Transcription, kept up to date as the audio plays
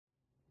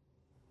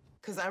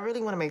Because I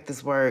really want to make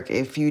this work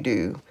if you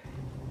do.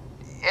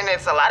 And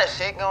it's a lot of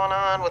shit going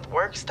on with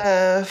work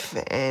stuff,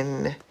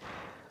 and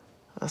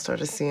I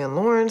started seeing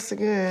Lawrence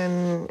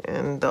again,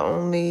 and the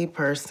only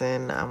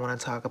person I want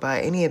to talk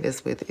about any of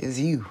this with is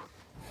you.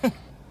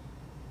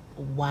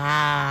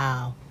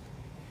 Wow.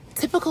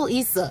 Typical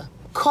Issa.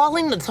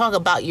 Calling to talk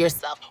about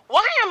yourself.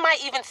 Why am I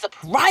even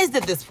surprised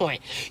at this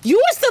point? You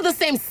are still the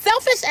same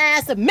selfish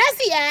ass,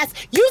 messy ass,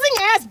 using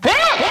ass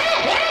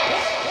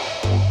bitch!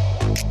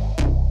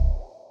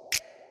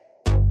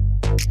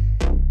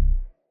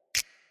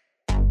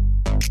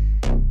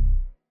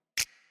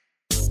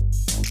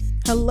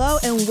 Hello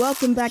and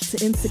welcome back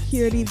to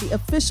Insecurity, the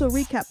official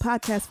recap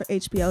podcast for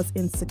HBO's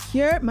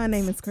Insecure. My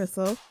name is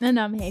Crystal. And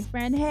I'm Hey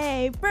Friend.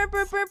 Hey. Brr,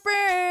 brr, brr,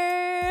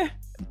 brr.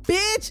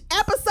 Bitch,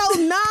 episode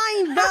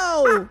 9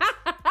 though.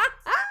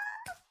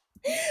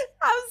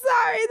 I'm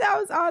sorry. That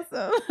was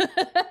awesome.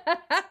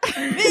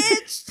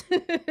 Bitch.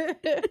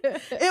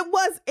 It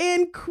was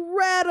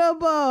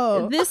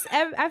incredible.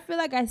 I feel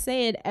like I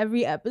say it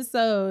every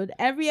episode.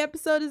 Every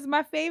episode is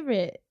my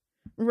favorite.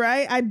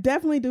 Right? I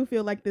definitely do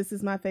feel like this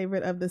is my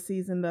favorite of the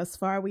season thus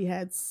far. We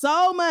had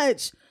so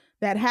much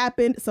that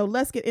happened. So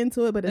let's get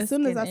into it. But as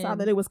soon as I saw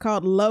that it was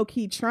called Low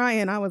Key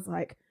Trying, I was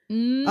like,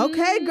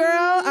 okay,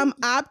 girl, I'm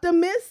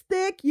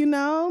optimistic. You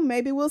know,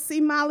 maybe we'll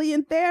see Molly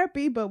in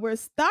therapy. But we're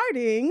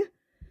starting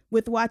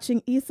with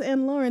watching Issa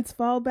and Lawrence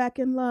fall back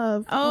in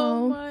love.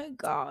 Oh my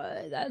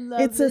God. I love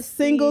it. It's a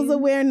singles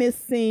awareness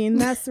scene.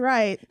 That's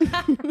right.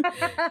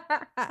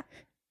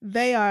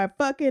 They are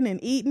fucking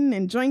and eating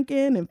and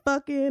drinking and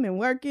fucking and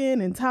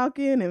working and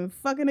talking and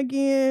fucking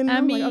again.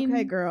 I'm like,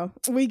 okay, girl,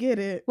 we get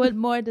it. What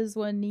more does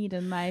one need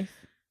in life?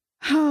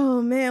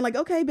 Oh, man. Like,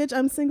 okay, bitch,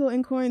 I'm single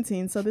in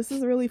quarantine. So this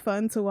is really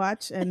fun to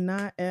watch and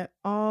not at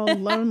all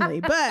lonely.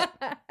 But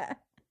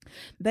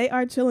they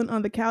are chilling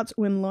on the couch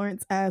when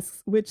Lawrence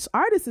asks which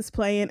artist is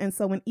playing. And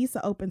so when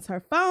Issa opens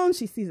her phone,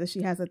 she sees that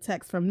she has a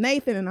text from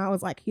Nathan. And I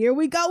was like, here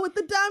we go with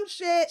the dumb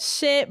shit.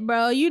 Shit,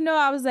 bro. You know,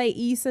 I was like,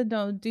 Issa,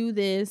 don't do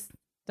this.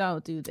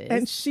 Don't do this.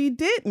 And she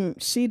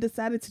didn't. She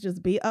decided to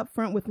just be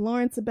upfront with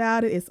Lawrence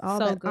about it. It's all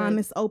so that good.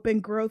 Honest, open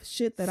growth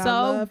shit that I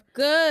love. So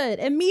good.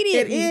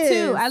 Immediately,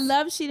 too. I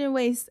love she didn't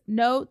waste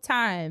no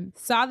time.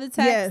 Saw the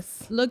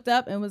text, looked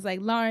up, and was like,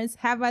 Lawrence,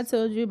 have I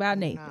told you about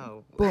Nathan?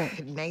 No. Boom.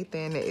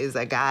 Nathan is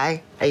a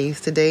guy I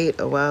used to date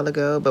a while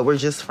ago, but we're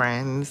just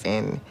friends.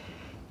 And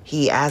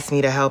he asked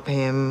me to help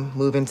him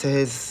move into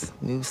his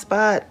new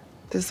spot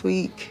this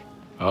week.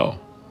 Oh.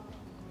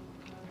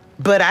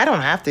 But I don't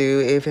have to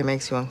if it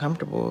makes you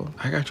uncomfortable.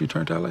 I got you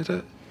turned out like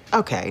that?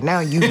 Okay, now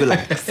you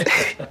relax.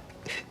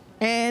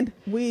 And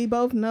we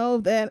both know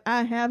that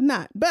I have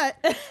not. But,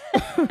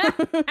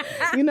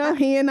 you know,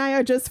 he and I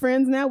are just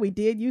friends now. We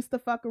did used to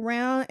fuck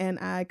around, and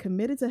I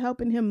committed to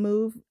helping him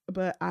move,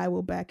 but I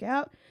will back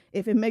out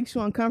if it makes you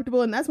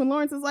uncomfortable. And that's when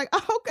Lawrence is like,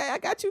 oh, okay, I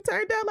got you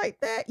turned out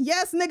like that.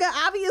 Yes, nigga,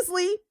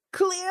 obviously,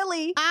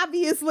 clearly,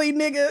 obviously,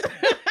 nigga.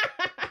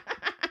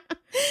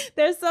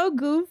 They're so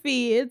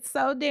goofy. It's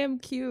so damn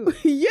cute.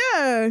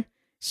 Yeah.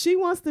 She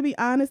wants to be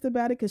honest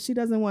about it because she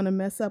doesn't want to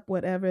mess up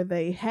whatever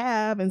they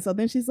have. And so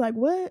then she's like,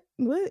 what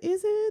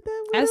is it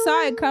that I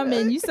saw it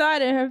coming. You saw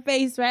it in her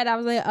face, right? I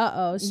was like,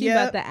 uh-oh. She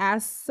about to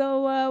ask,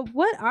 so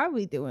what are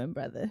we doing,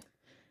 brother?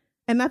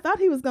 And I thought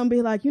he was going to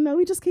be like, you know,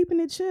 we just keeping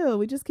it chill.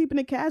 We just keeping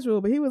it casual.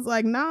 But he was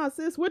like, nah,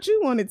 sis, what you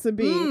want it to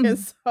be? And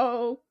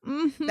so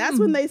that's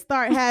when they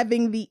start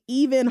having the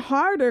even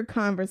harder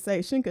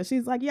conversation. Because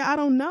she's like, yeah, I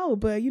don't know.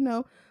 But, you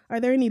know, are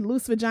there any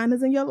loose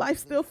vaginas in your life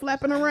still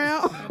flapping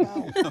around?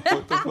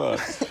 What the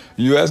fuck?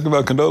 You asking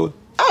about Condola?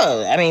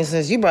 Oh, I mean,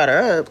 since you brought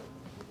her up.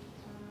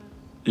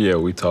 Yeah,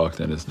 we talked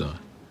and it's done.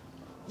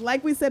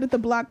 Like we said at the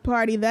block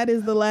party, that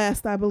is the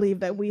last, I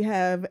believe, that we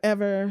have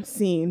ever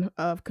seen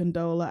of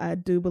Condola. I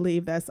do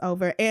believe that's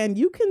over. And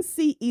you can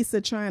see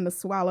Issa trying to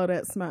swallow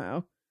that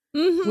smile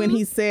when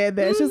he said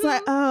that. She's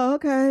like, oh,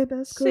 okay,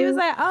 that's cool. She was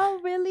like, oh,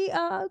 really?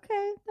 Oh,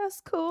 okay,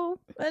 that's cool.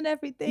 And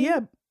everything.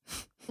 Yeah.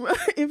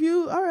 If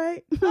you, all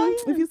right. Oh,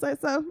 yeah. If you say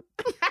so.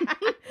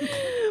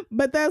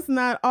 But that's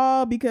not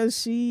all because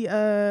she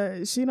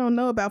don't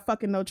know about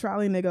fucking no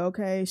trolley nigga,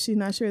 okay? She's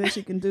not sure that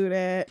she can do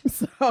that.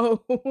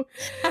 So,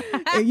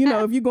 and, you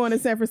know, if you're going to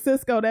San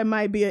Francisco, that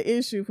might be an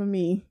issue for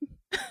me.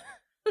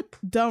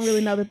 Don't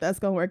really know that that's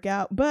going to work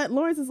out. But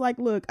Lawrence is like,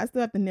 look, I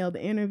still have to nail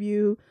the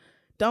interview.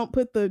 Don't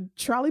put the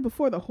trolley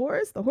before the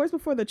horse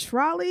before the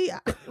trolley.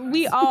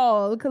 We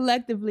all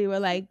collectively were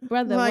like,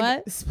 brother, like,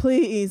 what?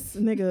 Please,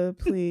 nigga,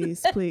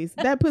 please.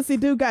 That pussy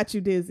do got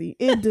you dizzy.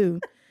 It do.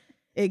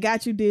 It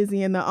got you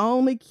dizzy, and the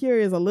only cure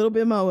is a little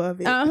bit more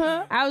of it.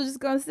 I was just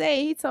going to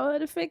say, he told her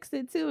to fix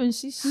it, too, and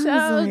she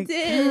sure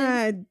did.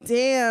 God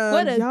damn.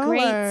 What a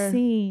great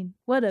scene.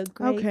 What a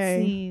great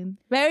scene.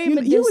 Very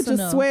medicinal. You would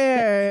just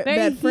swear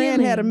that Fran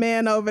had a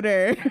man over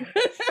there.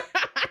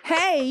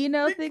 Hey, you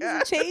know, things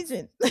are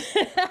changing.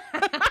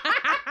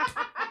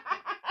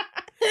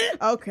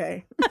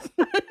 Okay.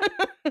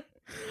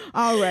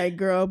 All right,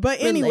 girl. But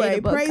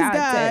anyway, praise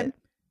God.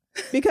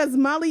 Because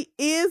Molly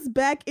is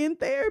back in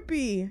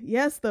therapy.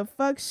 Yes, the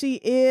fuck she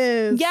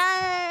is.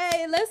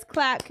 Yay! let's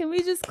clap. Can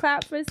we just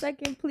clap for a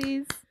second,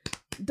 please?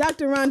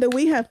 Dr. Rhonda,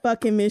 we have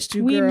fucking missed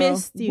you, girl. We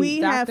missed you, We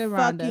Dr. have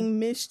Rhonda. fucking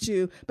missed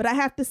you. But I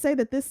have to say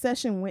that this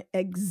session went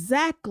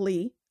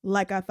exactly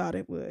like I thought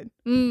it would.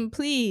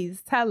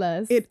 Please tell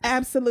us. It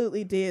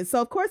absolutely did.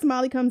 So, of course,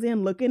 Molly comes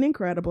in looking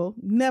incredible.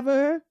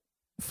 Never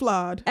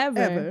flawed.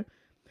 Ever.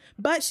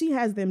 But she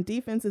has them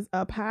defenses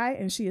up high,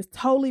 and she is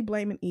totally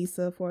blaming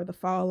Issa for the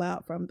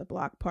fallout from the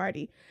block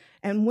party.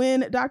 And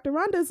when Dr.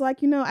 Rhonda's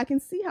like, I can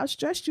see how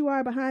stressed you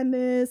are behind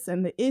this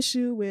and the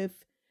issue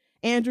with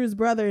Andrew's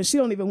brother, and she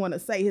don't even want to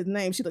say his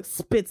name. She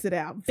spits it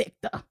out,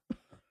 Victor.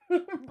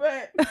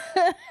 But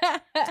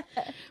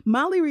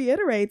Molly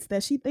reiterates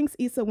that she thinks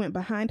Issa went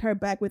behind her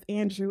back with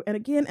Andrew. And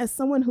again, as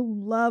someone who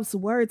loves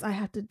words, I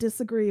have to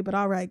disagree. But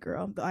all right,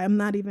 girl, I'm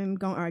not even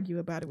going to argue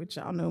about it with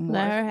y'all no more.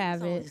 Let her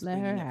have it. Let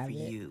her have it.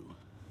 You.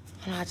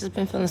 I've just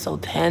been feeling so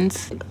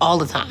tense all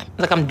the time.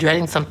 Like I'm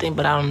dreading something,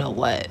 but I don't know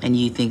what. And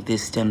you think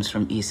this stems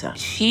from Issa?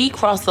 She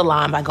crossed the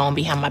line by going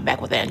behind my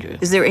back with Andrew.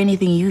 Is there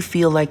anything you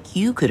feel like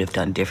you could have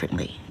done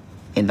differently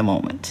in the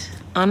moment?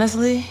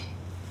 Honestly,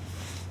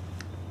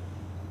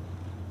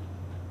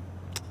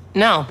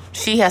 no.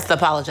 She has to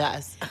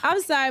apologize.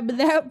 I'm sorry, but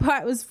that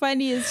part was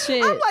funny as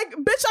shit. I'm like,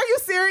 bitch, are you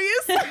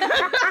serious?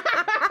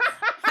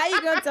 How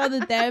you gonna tell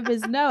the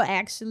therapist, no,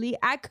 actually,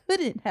 I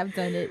couldn't have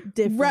done it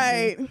differently.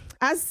 Right.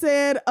 I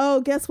said,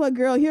 oh, guess what,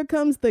 girl? Here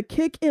comes the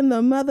kick in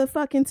the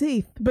motherfucking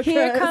teeth.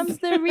 Here comes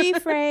the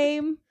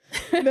reframe.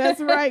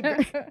 That's right.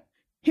 Girl.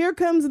 Here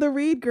comes the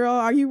read, girl.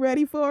 Are you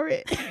ready for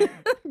it?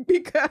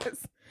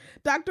 Because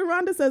Dr.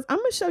 Rhonda says, I'm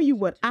going to show you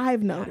what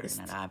I've noticed.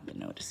 That I've been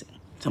noticing.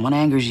 Someone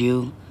angers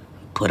you,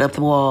 put up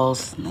the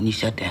walls, and then you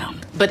shut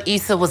down. But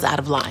Issa was out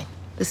of line.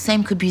 The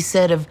same could be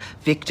said of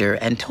Victor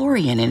and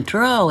Torian and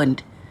Dro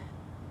and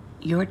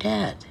your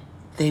dad.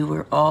 They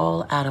were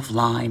all out of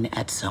line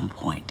at some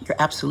point.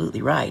 You're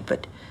absolutely right,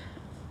 but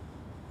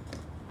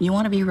you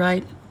want to be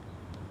right,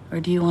 or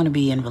do you want to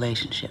be in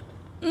relationship?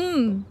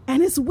 And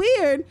it's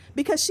weird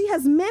because she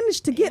has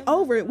managed to get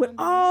over it with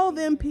all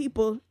them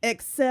people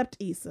except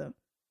Issa.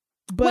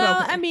 But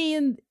well, okay. I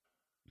mean,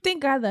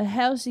 think how the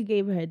hell she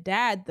gave her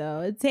dad,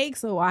 though. It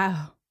takes a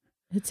while.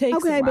 It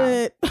takes a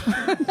while.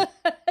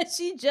 But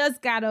she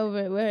just got over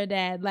it with her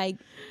dad, like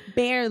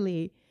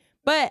barely.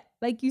 But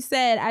like you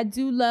said, I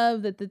do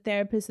love that the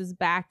therapist is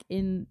back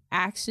in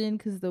action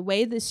because the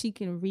way that she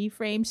can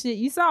reframe shit.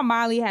 You saw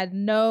Molly had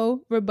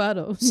no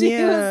rebuttal. She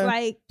was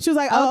like,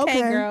 oh, okay,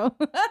 girl.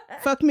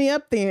 Fuck me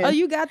up then. Oh,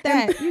 you got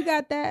that. You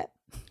got that.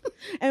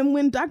 And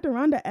when Dr.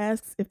 Rhonda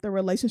asks if the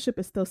relationship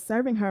is still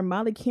serving her,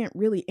 Molly can't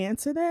really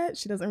answer that.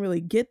 She doesn't really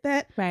get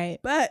that. Right.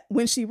 But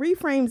when she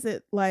reframes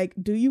it like,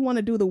 do you want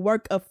to do the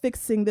work of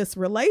fixing this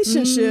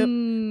relationship?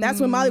 That's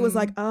when Molly was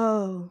like,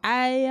 oh.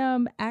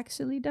 I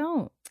actually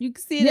don't. You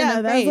can see it in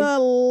her face. Yeah, there's a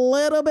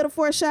little bit of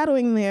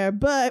foreshadowing there.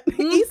 But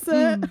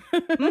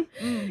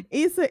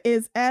Issa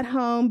is at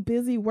home,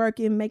 busy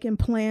working, making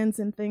plans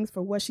and things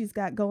for what she's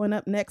got going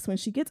up next when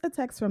she gets a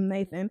text from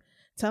Nathan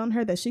telling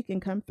her that she can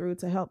come through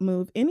to help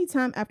move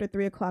anytime after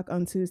 3:00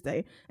 on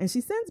Tuesday. And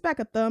she sends back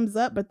a thumbs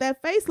up, but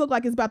that face looked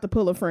like it's about to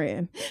pull a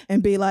friend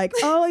and be like,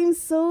 oh, I'm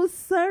so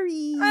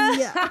sorry.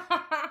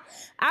 I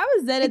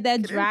was at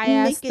that dry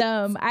ass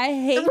thumb. I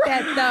hate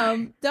that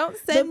thumb. Don't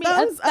send me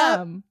a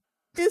thumb.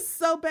 It's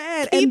so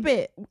bad. Keep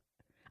it.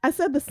 I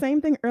said the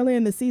same thing earlier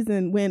in the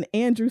season when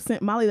Andrew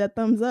sent Molly that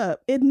thumbs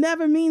up. It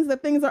never means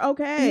that things are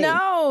okay.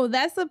 No,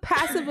 that's a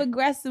passive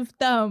aggressive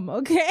thumb,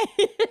 okay?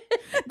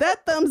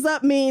 That thumbs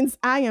up means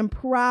I am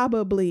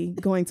probably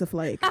going to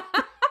flake.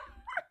 I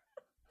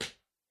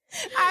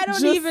don't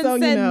Just even so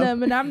send you know.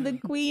 them, and I'm the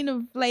queen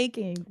of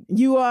flaking.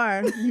 You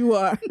are.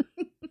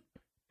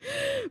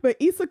 But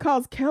Issa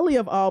calls Kelly,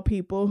 of all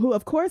people, who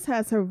of course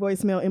has her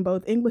voicemail in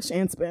both English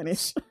and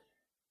Spanish.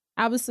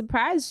 I was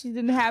surprised she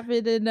didn't have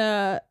it in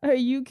her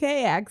UK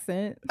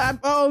accent.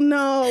 Oh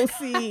no,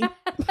 see.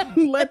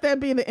 Let that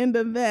be the end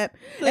of that.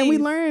 Please. And we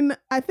learn,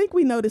 I think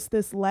we noticed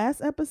this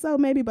last episode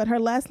maybe, but her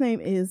last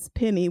name is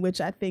Penny, which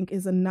I think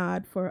is a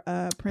nod for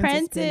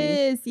Princess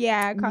Penny.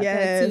 Yeah, I caught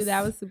that too.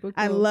 That was super cool.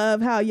 I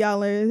love how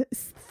y'all are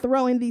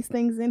throwing these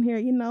things in here,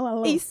 a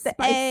little Easter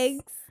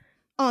eggs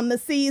on the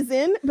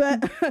season.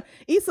 But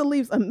Issa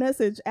leaves a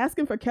message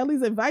asking for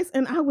Kelly's advice,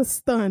 and I was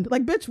stunned.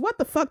 Like, bitch, what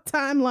the fuck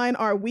timeline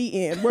are we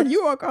in where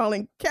you are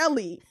calling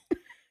Kelly?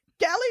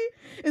 Kelly?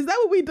 Is that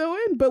what we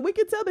doing? But we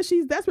can tell that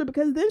she's desperate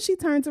because then she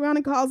turns around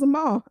and calls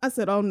Amal. I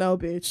said, oh no,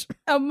 bitch.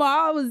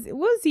 Amal what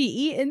was he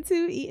eating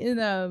too?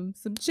 Eating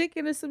some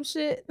chicken or some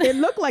shit? It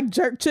looked like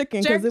jerk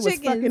chicken because it was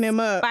fucking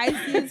him up.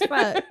 Spicy as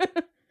fuck.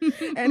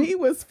 And he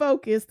was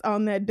focused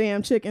on that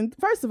damn chicken.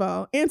 First of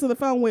all, answer the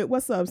phone with,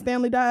 what's up,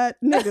 Stanley died?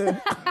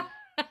 Nigga.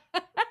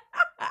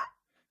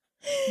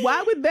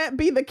 Why would that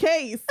be the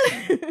case?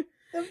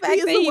 The fact he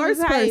is the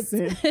worst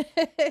person.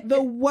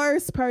 The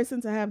worst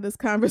person to have this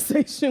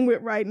conversation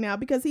with right now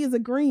because he is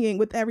agreeing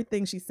with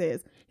everything she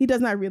says. He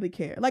does not really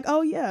care. Like,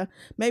 oh yeah,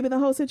 maybe the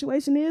whole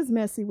situation is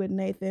messy with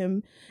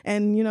Nathan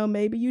and,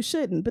 maybe you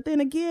shouldn't. But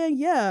then again,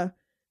 yeah,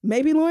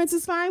 maybe Lawrence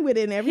is fine with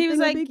it and everything he was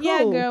like, will be yeah,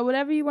 cool. girl,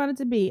 whatever you want it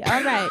to be.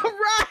 All right.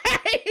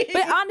 Right.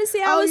 But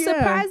honestly, I was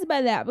surprised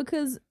by that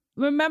because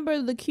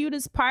remember the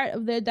cutest part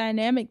of their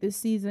dynamic this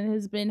season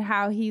has been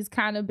how he's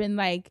kind of been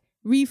like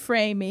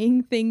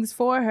reframing things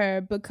for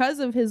her because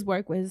of his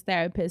work with his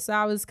therapist. So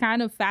I was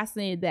kind of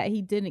fascinated that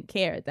he didn't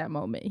care at that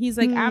moment. He's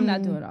like, I'm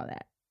not doing all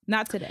that.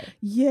 Not today.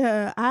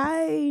 Yeah,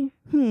 I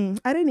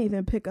didn't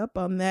even pick up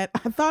on that.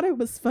 I thought it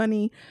was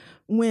funny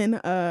when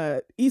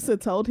Issa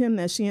told him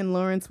that she and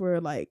Lawrence were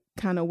like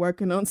kind of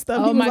working on stuff.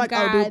 Oh, he was my like,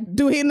 God. oh,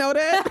 do he know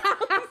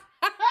that?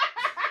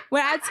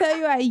 When I tell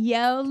you I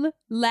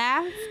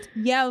laughed.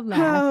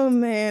 Oh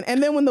man.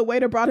 And then when the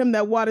waiter brought him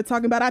that water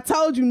talking about, I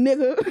told you,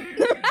 nigga.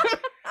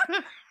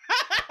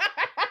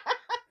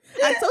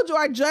 I told you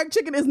our jerk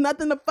chicken is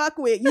nothing to fuck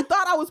with. You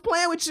thought I was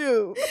playing with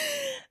you.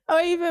 Or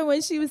even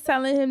when she was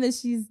telling him that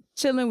she's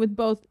chilling with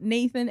both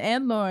Nathan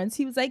and Lawrence,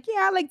 he was like,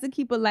 yeah, I like to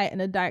keep a light in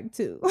the dark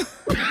too. I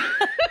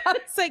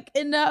was like,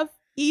 enough.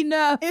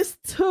 It's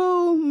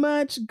too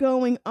much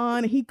going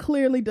on. He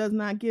clearly does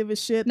not give a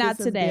shit. Not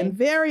this today. Has been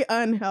very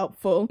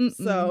unhelpful.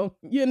 So,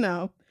 you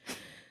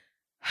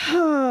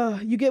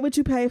get what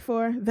you pay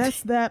for.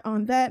 That's that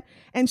on that.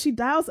 And she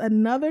dials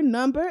another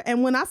number.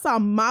 And when I saw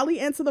Molly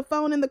answer the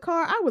phone in the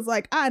car, I was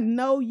like, I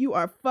know you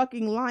are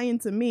fucking lying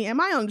to me. Am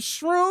I on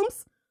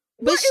shrooms?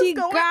 But she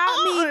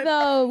got me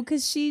though,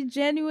 because she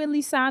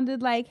genuinely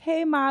sounded like,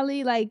 hey,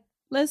 Molly, like,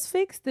 let's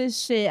fix this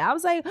shit. I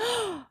was like,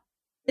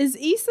 is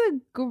Issa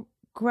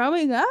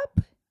growing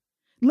up?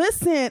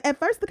 Listen, at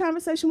first the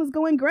conversation was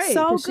going great.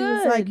 So good. She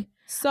was like,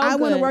 I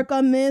want to work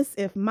on this.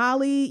 If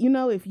Molly,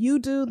 if you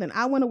do, then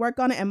I want to work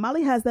on it. And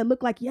Molly has that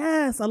look like,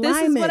 yes, alignment.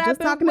 This is what I've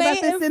been talking about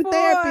this in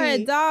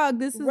therapy. Dog,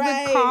 this is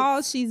the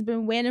call she's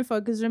been waiting for.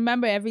 Because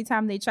remember, every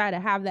time they try to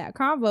have that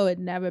convo, it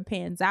never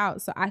pans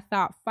out. So I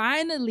thought,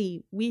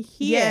 finally, we're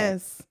here.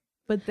 Yes.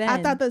 But then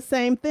I thought the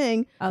same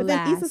thing. Alas. But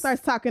then Issa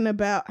starts talking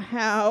about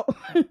how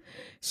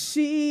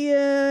she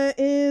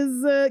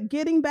is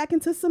getting back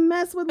into some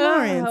mess with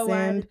Lawrence.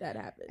 Why did that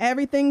happen?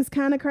 Everything's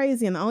kind of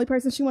crazy. And the only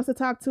person she wants to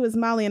talk to is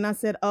Molly. And I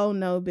said, oh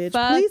no, bitch.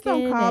 Please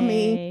don't call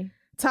me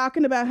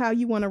talking about how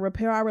you want to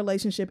repair our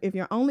relationship if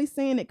you're only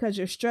saying it because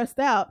you're stressed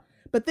out.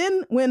 But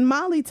then when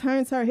Molly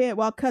turns her head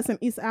while cussing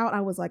Issa out, I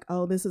was like,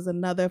 oh, this is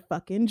another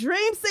fucking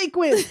dream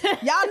sequence. Y'all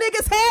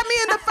niggas had me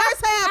in the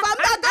first half. I'm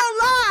not gonna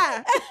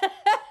lie.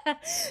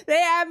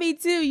 They had me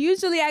too.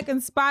 Usually I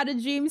can spot a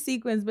dream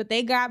sequence, but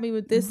they got me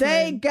with this one.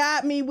 They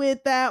got me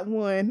with that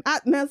one. I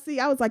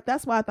was like,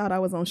 that's why I thought I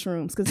was on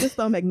shrooms, because this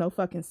don't make no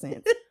fucking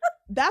sense.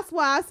 That's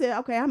why I said,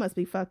 okay, I must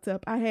be fucked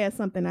up. I had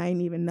something I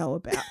didn't even know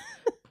about.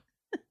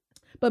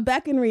 But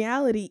back in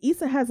reality,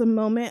 Issa has a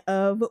moment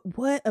of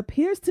what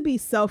appears to be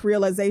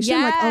self-realization.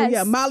 Yes. Like, oh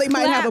yeah, Molly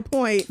might have a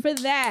point. For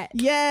that.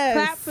 Yes.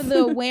 Clap for the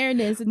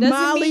awareness. It doesn't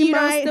Molly mean you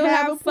don't might still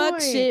have fuck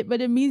point. shit, but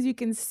it means you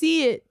can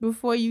see it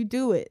before you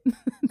do it.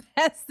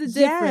 That's the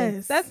difference.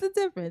 Yes. That's the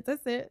difference.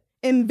 That's it.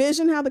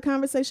 Envision how the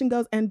conversation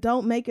goes and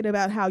don't make it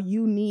about how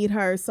you need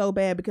her so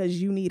bad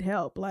because you need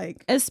help.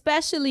 Like,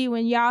 especially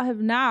when y'all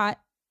have not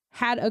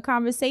had a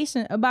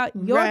conversation about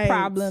your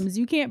problems.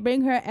 You can't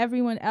bring her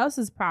everyone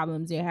else's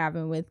problems you're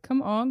having with.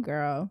 Come on,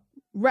 girl.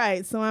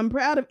 Right. So I'm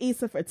proud of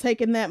Issa for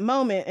taking that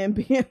moment and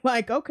being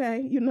like,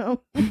 okay,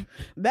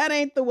 that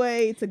ain't the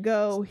way to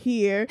go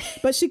here.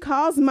 But she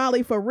calls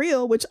Molly for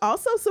real, which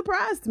also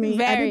surprised me.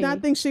 Very. I did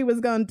not think she was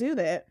going to do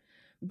that.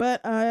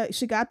 But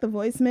she got the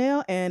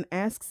voicemail and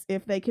asks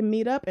if they can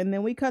meet up. And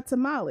then we cut to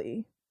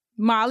Molly.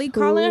 Molly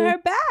calling her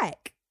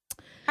back.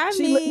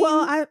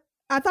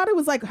 I thought it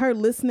was like her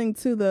listening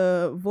to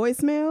the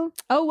voicemail.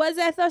 Oh, was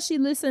it? I thought she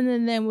listened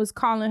and then was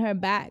calling her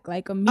back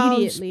like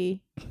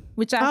immediately.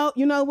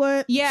 You know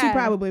what? Yeah, she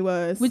probably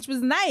was. Which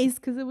was nice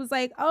because it was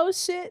like, oh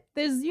shit,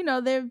 there's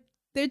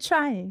they're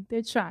trying,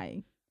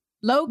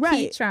 low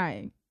key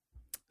trying.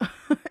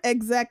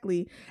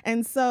 Exactly.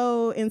 And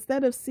so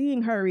instead of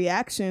seeing her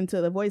reaction to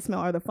the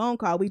voicemail or the phone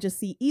call, we just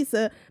see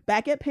Issa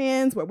back at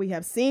Pan's where we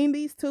have seen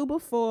these two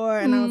before,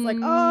 and I was like,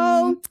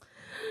 oh.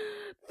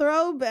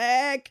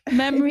 Throwback.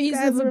 Memories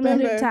of a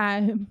better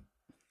time.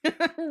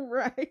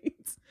 Right.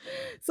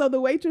 So the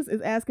waitress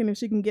is asking if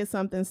she can get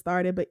something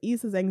started, but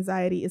Issa's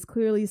anxiety is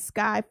clearly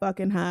sky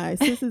fucking high.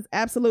 Sis is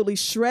absolutely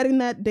shredding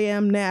that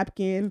damn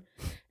napkin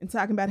and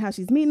talking about how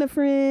she's meeting a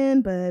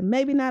friend, but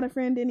maybe not a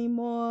friend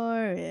anymore,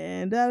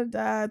 and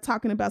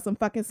talking about some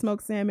fucking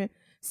smoked salmon.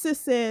 Sis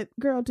said,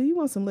 girl, do you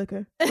want some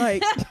liquor?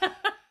 Like...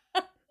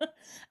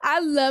 I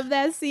love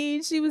that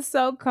scene. She was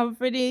so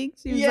comforting.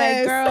 She was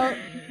like, girl,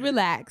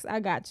 relax.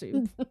 I got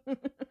you.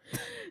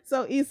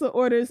 So Issa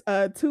orders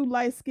 2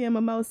 light-skinned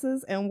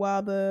mimosas, and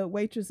while the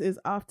waitress is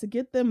off to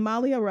get them,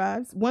 Molly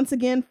arrives, once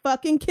again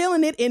fucking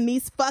killing it in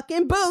these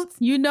fucking boots.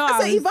 I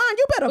said, Yvonne,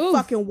 you better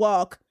fucking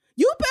walk.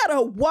 You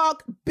better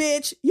walk,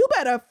 bitch. You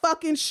better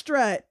fucking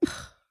strut.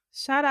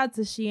 Shout out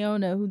to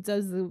Shiona who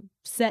does the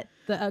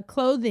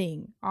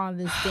clothing on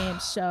this damn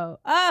show.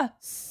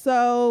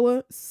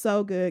 So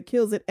good.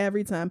 Kills it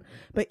every time.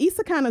 But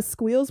Issa kind of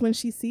squeals when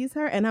she sees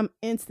her, and I'm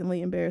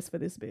instantly embarrassed for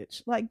this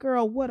bitch. Like,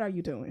 girl, what are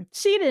you doing?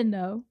 She didn't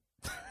know.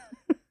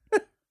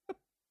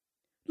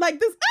 like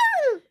this.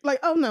 Like,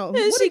 oh no.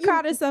 And she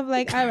caught herself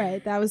like, all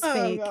right, that was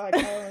fake. Like,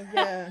 oh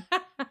yeah.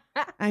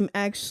 I'm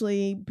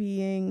actually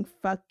being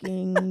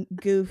fucking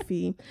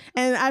goofy.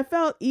 And I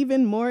felt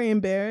even more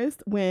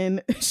embarrassed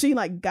when she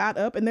like got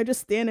up and they're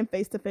just standing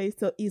face to face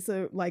till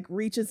Issa like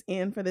reaches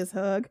in for this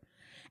hug.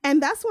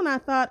 And that's when I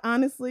thought,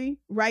 honestly,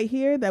 right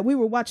here, that we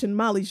were watching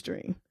Molly's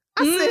Dream.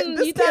 I said,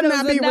 this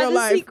cannot be real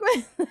life.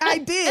 I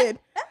did.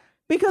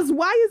 Because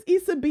why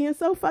is Issa being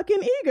so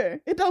fucking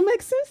eager? It don't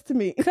make sense to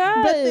me. But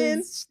then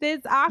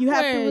it's awkward. You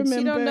have to remember,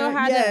 she don't know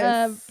how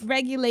to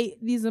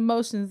regulate these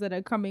emotions that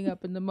are coming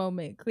up in the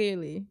moment,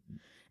 clearly.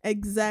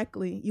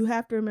 Exactly. You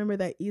have to remember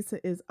that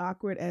Issa is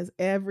awkward as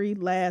every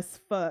last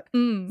fuck.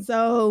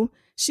 So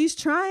she's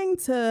trying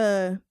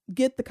to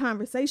get the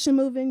conversation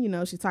moving. You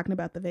know, she's talking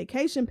about the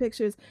vacation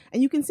pictures.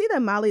 And you can see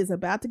that Molly is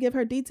about to give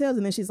her details.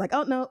 And then she's like,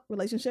 oh, no,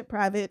 relationship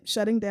private,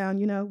 shutting down.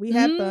 You know, we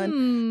had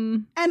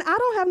fun. And I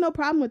don't have no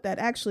problem with that,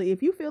 actually.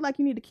 If you feel like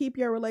you need to keep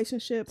your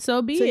relationship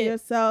to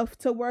yourself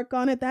to work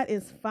on it, that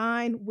is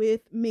fine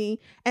with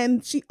me.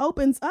 And she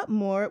opens up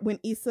more when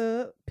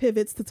Issa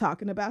pivots to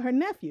talking about her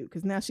nephew.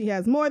 Because now she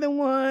has more than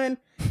one.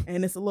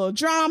 And it's a little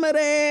drama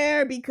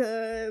there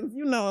because,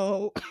 you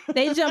know.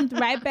 They jumped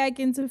right back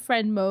into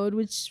friend mode,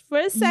 which for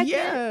a second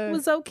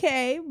was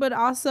okay. But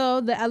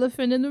also the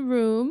elephant in the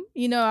room.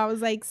 You know, I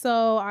was like,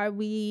 so are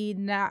we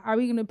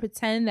going to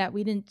pretend that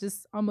we didn't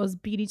just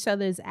almost beat each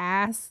other's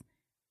ass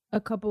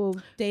a couple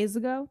days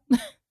ago?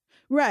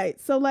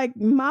 Right. So like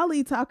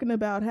Molly talking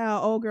about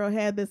how old girl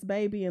had this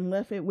baby and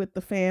left it with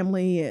the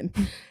family and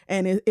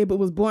it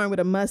was born with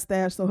a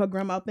mustache, so her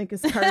grandma think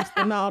it's cursed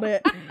and all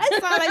that. That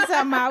sounds like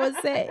something I would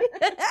say.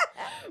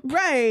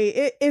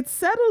 Right. It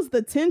settles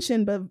the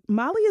tension, but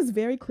Molly is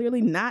very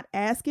clearly not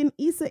asking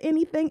Issa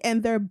anything,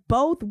 and they're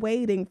both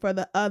waiting for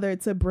the other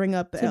to bring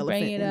up the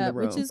elephant in the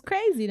room. Which is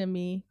crazy to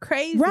me.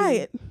 Crazy.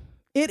 Right.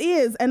 It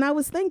is. And I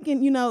was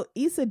thinking, you know,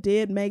 Issa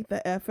did make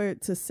the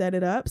effort to set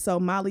it up, so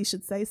Molly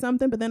should say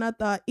something. But then I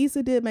thought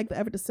Issa did make the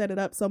effort to set it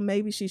up, so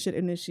maybe she should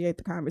initiate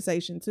the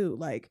conversation too.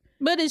 Like,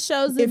 but it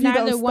shows that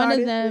neither one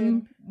of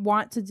them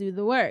want to do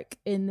the work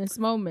in this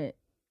moment.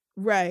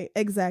 Right.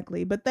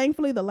 Exactly. But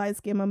thankfully the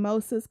light-skinned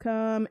mimosas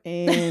come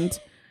and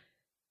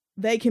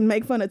they can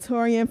make fun of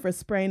Torian for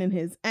spraining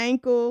his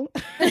ankle.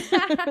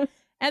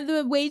 And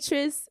the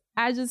waitress,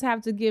 I just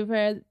have to give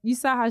her, you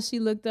saw how she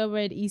looked over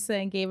at Issa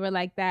and gave her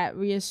like that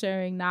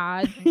reassuring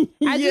nod.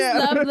 I just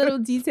love little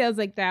details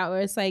like that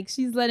where it's like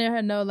she's letting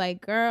her know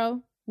like,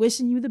 girl,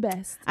 wishing you the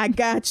best. I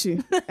got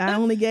you. I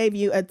only gave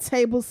you a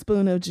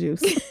tablespoon of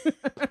juice.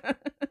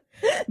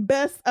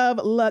 Best of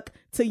luck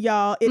to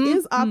y'all. It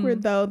is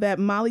awkward though that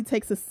Molly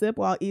takes a sip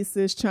while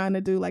Issa is trying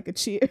to do like a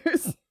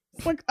cheers.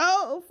 It's like,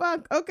 oh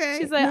fuck, okay.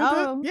 She's like,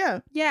 oh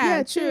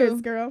yeah, cheers,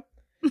 girl.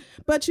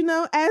 But you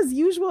know, as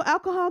usual,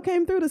 alcohol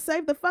came through to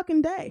save the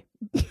fucking day.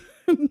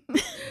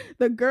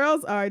 The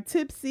girls are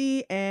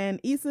tipsy and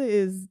Issa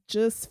is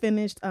just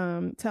finished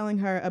telling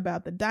her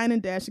about the Dine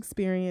and Dash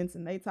experience,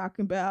 and they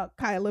talking about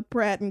Kyla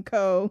Pratt and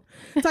co.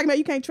 Talking about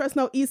you can't trust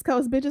no East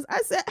Coast bitches.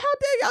 I said, how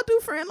dare y'all do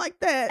friend like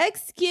that?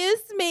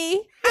 Excuse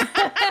me.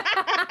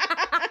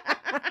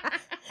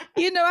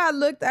 You know, I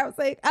looked, I was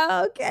like,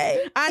 oh,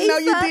 okay. I know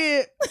you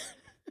did.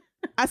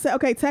 I said,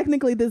 okay,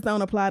 technically this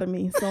don't apply to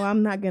me, so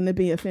I'm not going to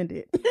be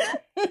offended.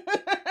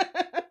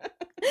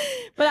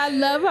 But I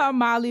love how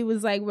Molly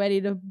was like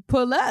ready to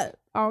pull up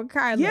on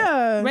Kyla.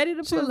 Yeah. Ready to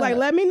pull up. She was like,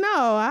 let me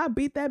know. I'll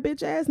beat that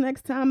bitch ass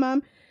next time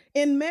I'm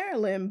in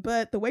Maryland.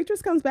 But the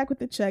waitress comes back with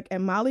the check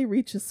and Molly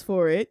reaches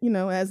for it, you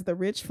know, as the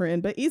rich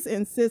friend. But Issa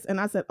insists. And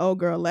I said, oh,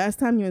 girl, last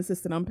time you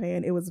insisted on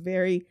paying, it was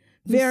very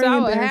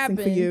embarrassing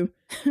for you.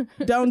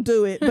 Don't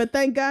do it. But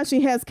thank God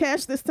she has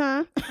cash this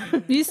time.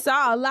 You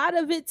saw a lot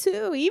of it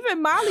too.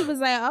 Even Molly was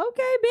like,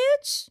 okay,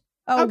 bitch.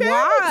 Oh, okay,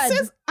 wad.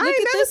 Sis, I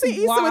ain't never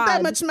seen Issa with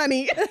that much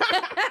money.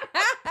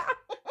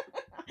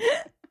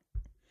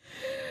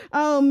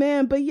 Oh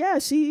man, but yeah,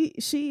 she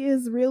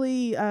is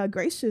really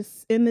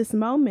gracious in this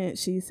moment.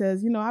 She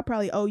says, you know, I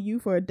probably owe you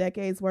for a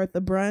decade's worth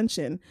of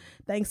brunch, and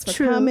thanks for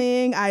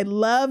coming. I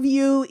love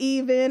you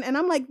even. And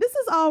I'm like, this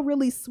is all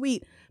really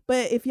sweet.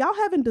 But if y'all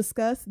haven't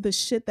discussed the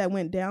shit that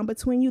went down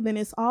between you, then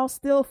it's all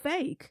still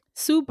fake.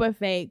 Super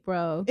fake,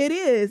 bro. It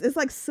is. It's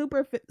like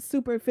super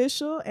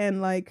superficial,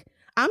 and like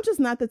I'm just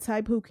not the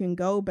type who can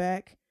go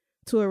back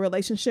to a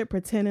relationship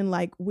pretending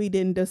like we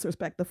didn't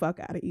disrespect the fuck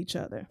out of each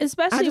other.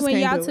 Especially when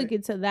y'all took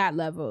it to that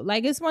level.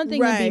 Like, it's one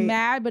thing to be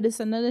mad, but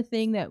it's another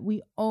thing that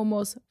we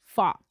almost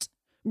fought.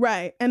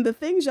 Right. And the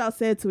things y'all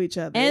said to each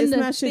other, and it's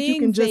not shit you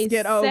can just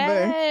get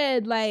over.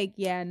 Like,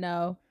 yeah,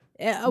 no.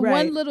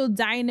 One little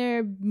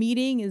diner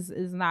meeting is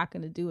not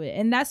going to do it.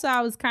 And that's why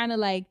I was kind of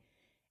like,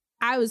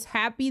 I was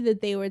happy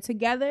that they were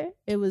together.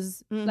 It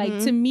was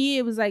like, to me,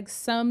 it was like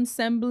some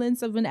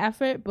semblance of an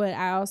effort, but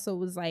I also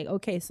was like,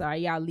 okay, so are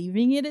y'all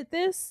leaving it at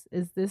this?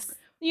 Is this,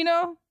 you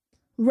know?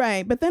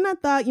 Right. But then I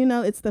thought,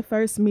 it's the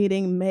first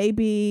meeting.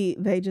 Maybe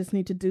they just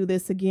need to do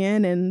this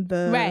again and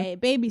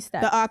baby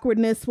stuff. The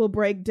awkwardness will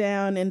break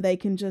down and they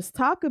can just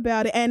talk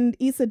about it. And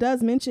Issa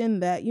does mention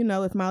that,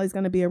 if Molly's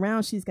going to be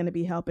around, she's going to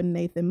be helping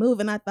Nathan move.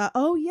 And I thought,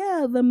 oh,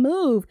 yeah, the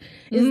move.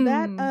 Is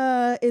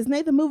is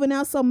Nathan moving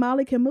out so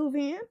Molly can move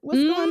in? What's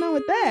going on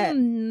with that?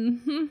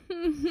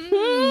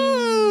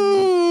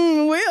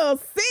 We'll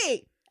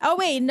see. Oh,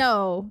 wait,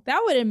 no.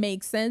 That wouldn't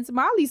make sense.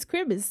 Molly's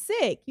crib is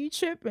sick. You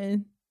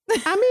tripping.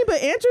 I mean,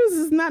 but Andrews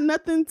is not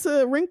nothing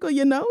to wrinkle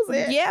your nose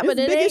at. Yeah, but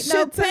it ain't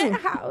no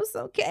penthouse,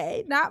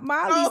 okay? Not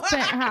Molly's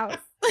penthouse.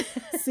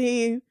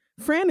 See,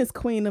 Fran is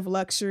queen of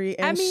luxury.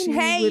 And I mean,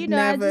 hey,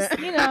 never...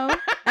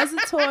 as a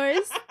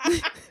tourist,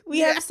 we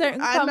have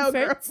certain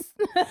comforts.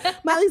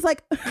 Molly's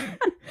like,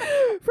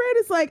 Fran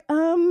is like,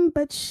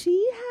 but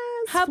she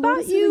has. How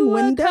about you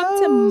windows,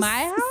 come to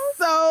my house?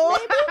 So.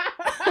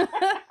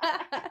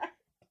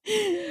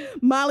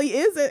 Molly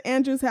is at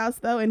Andrew's house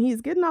though, and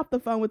he's getting off the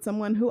phone with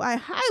someone who I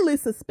highly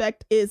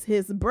suspect is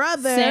his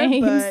brother.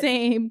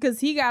 Same, because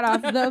he got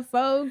off the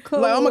phone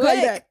quick. Like, I'm gonna call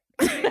you back.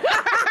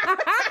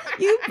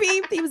 You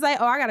peeped. He was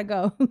like, "Oh, I gotta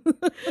go."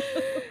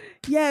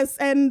 Yes,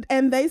 and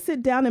they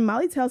sit down, and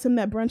Molly tells him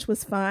that brunch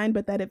was fine,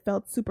 but that it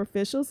felt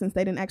superficial since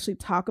they didn't actually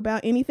talk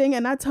about anything.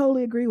 And I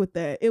totally agree with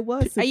that. It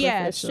was superficial.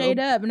 Yeah, straight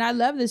up. And I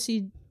love that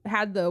she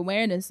had the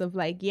awareness of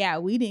like, yeah,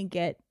 we didn't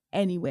get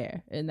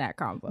anywhere in that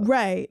convo.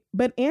 Right.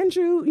 But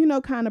Andrew,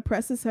 kind of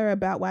presses her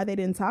about why they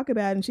didn't talk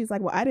about it. And she's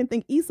like, well, I didn't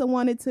think Issa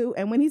wanted to.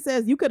 And when he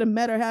says you could have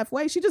met her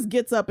halfway, she just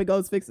gets up and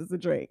goes fixes a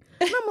drink.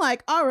 And I'm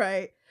like, all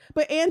right.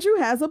 But Andrew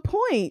has a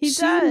point.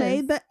 She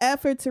made the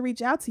effort to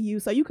reach out to you.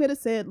 So you could have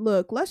said,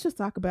 look, let's just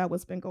talk about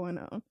what's been going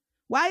on.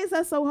 Why is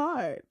that so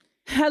hard?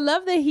 I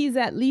love that he's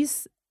at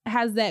least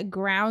has that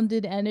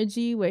grounded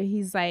energy where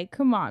he's like,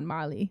 come on,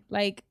 Molly.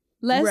 Like,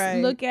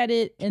 let's look at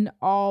it in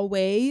all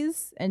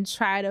ways and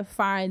try to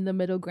find the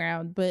middle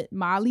ground. But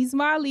Molly's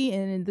Molly.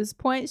 And at this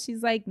point,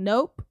 she's like,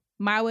 nope,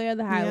 my way or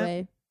the highway.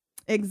 Yep.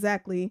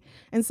 Exactly.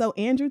 And so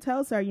Andrew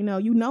tells her, you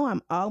know,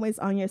 I'm always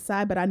on your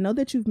side, but I know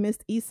that you've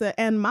missed Issa.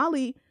 And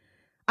Molly,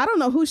 I don't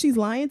know who she's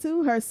lying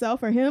to,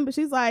 herself or him, but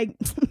she's like,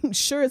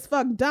 sure as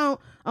fuck don't.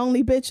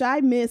 Only bitch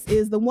I miss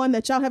is the one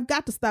that y'all have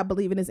got to stop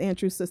believing is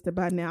Andrew's sister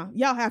by now.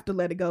 Y'all have to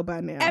let it go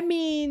by now. I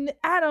mean,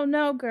 I don't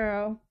know,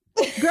 girl.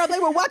 Girl, they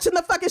were watching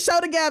the fucking show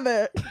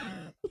together.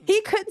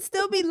 He could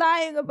still be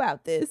lying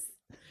about this.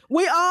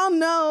 We all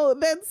know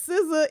that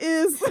SZA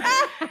is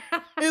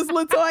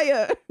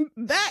LaToya.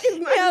 That is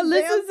not. Yeah,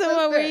 listen to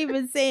what we're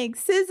even saying.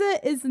 SZA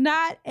is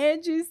not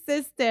Andrew's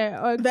sister.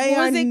 Or they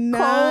was are it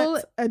not Cole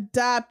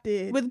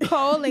adopted with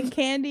Cole and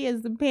Candy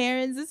as the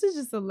parents. This is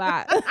just a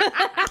lot.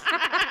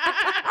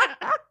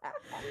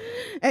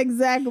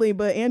 Exactly,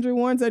 but Andrew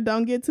warns her,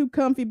 don't get too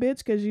comfy,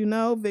 bitch, because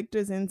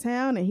Victor's in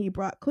town and he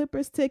brought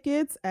Clippers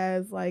tickets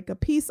as like a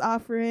peace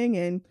offering,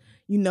 and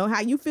you know how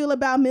you feel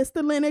about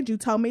Mr. Leonard. You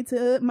told me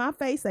to my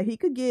face that he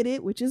could get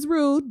it, which is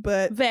rude,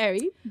 but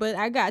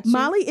I got you.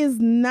 Molly is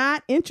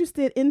not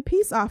interested in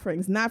peace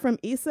offerings, not from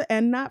Issa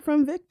and not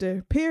from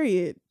Victor,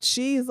 period.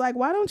 She's like,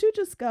 why don't you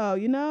just go,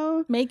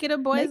 Make it a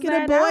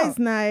boys'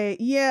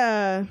 night.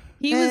 Yeah.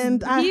 You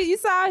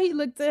saw how he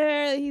looked at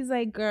her. He's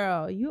like,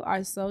 girl, you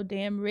are so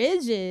damn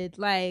rigid.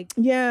 Like,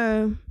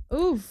 yeah.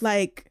 Oof.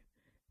 Like,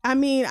 I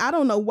mean, I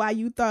don't know why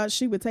you thought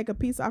she would take a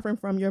peace offering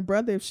from your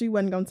brother if she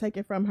wasn't going to take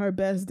it from her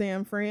best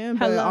damn friend.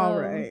 But all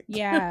right.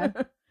 Yeah.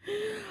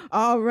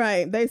 All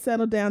right. They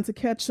settled down to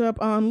catch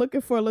up on looking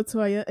for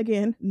LaToya.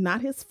 Again,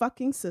 not his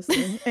fucking sister.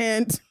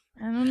 And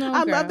I don't know.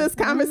 I love this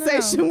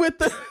conversation with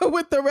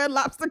the Red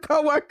Lobster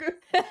coworker.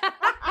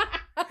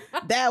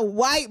 That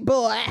white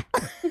boy.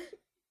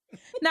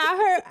 Now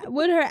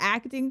with her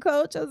acting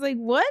coach, I was like,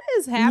 what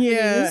is happening?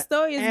 This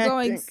story is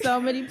going so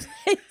many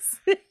places.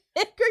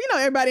 Girl,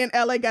 everybody in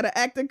LA got an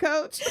acting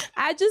coach.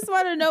 I just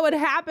want to know what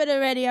happened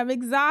already. I'm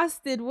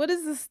exhausted. What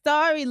is the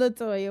story,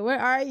 LaToya? Where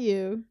are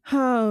you?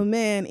 Oh,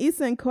 man.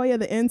 Issa and Koya,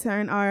 the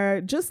intern,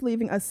 are just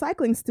leaving a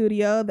cycling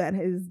studio that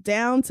is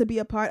down to be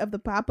a part of the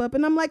pop-up.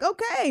 And I'm like,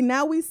 okay,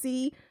 now we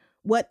see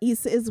what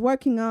Issa is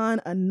working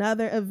on,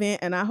 another event.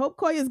 And I hope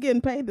Koya's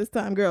getting paid this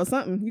time, girl.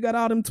 Something. You got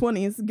all them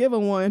 20s. Give her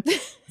one.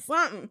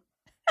 Something.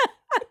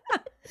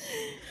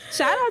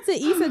 Shout out to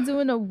Issa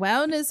doing a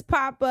wellness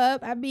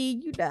pop-up. I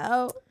mean,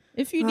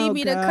 if you need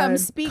me to come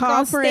speak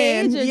on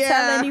stage and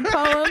tell any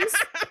poems,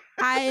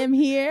 I am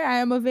here. I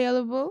am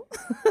available.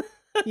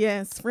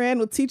 Yes, Fran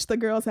will teach the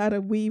girls how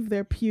to weave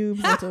their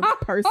pubes into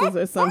purses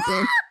or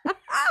something.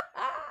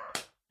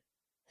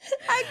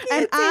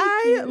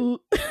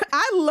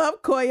 I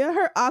love Koya.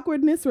 Her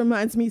awkwardness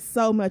reminds me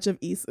so much of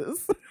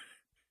Issa's.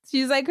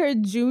 She's like her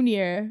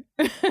junior.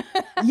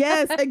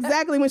 Yes,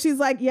 exactly. When she's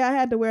like, yeah, I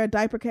had to wear a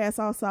diaper cast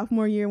all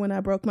sophomore year when I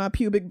broke my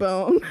pubic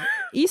bone.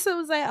 Issa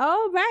was like,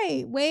 oh,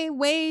 right.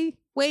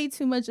 Way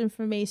too much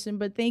information,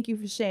 but thank you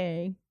for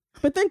sharing.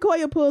 But then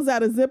Koya pulls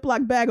out a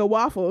Ziploc bag of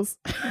waffles.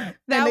 And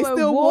they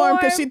still warm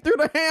because she threw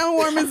the hand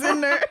warmers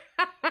in there.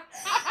 But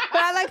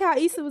I I like how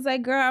Issa was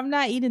like, girl, I'm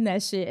not eating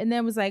that shit. And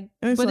then was like,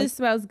 but like, it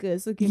smells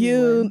good, so give me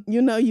one.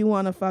 You know you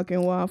want a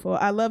fucking waffle.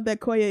 I love that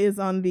Koya is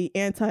on the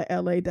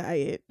anti-LA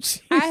diet.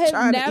 She's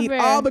trying to eat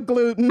all the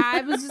gluten.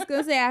 I was just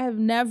going to say, I have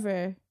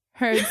never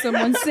heard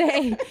someone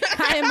say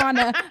I am on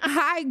a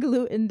high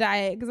gluten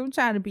diet because I'm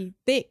trying to be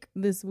thick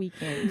this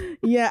weekend.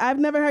 Yeah, I've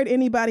never heard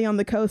anybody on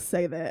the coast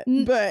say that.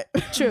 But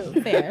true,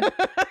 fair.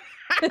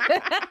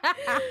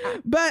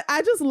 But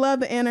I just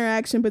love the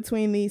interaction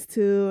between these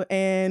two,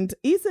 and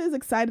Issa is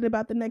excited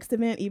about the next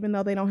event even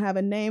though they don't have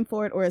a name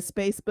for it or a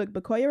space book.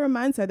 But Koya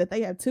reminds her that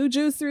they have 2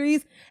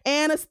 juiceries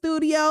and a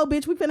studio.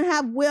 Bitch, we finna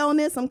have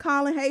wellness. I'm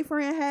calling hey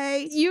friend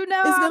hey. You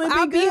know, it's gonna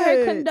I'll be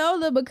her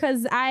condola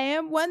because I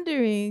am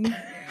wondering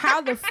how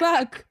the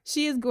fuck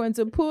she is going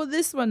to pull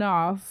this one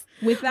off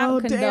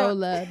without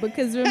condola.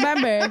 Because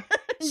remember,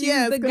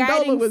 she's the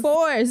guiding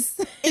force.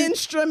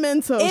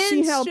 Instrumental.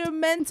 She helped.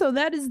 Instrumental.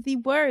 That is the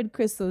word,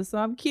 Crystal. So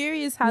I'm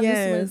curious how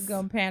this one's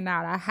going to pan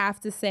out. I have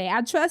to say,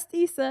 I trust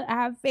Issa. I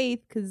have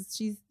faith because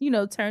she's,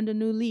 turned a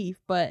new leaf.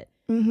 But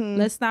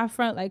let's not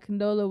front like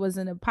Condola was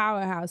in a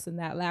powerhouse in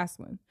that last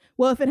one.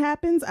 Well, if it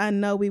happens, I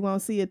know we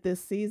won't see it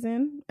this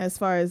season as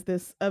far as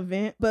this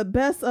event. But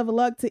best of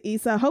luck to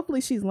Issa.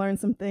 Hopefully she's learned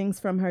some things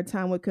from her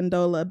time with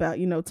Condola about,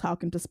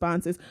 talking to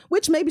sponsors,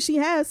 which maybe she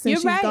has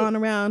since she's gone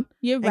around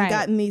and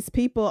gotten these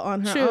people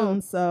on her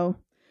own. So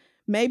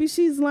maybe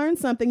she's learned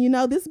something.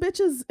 This bitch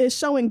is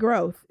showing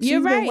growth.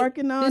 She's been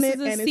working on it.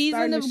 This is a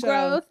season of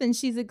growth, and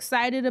she's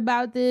excited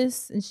about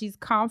this, and she's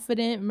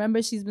confident.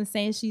 Remember, she's been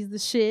saying she's the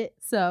shit.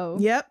 So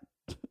Yep.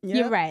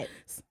 You're right.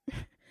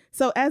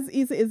 So as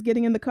Issa is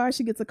getting in the car,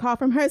 she gets a call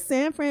from her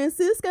San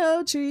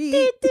Francisco treat.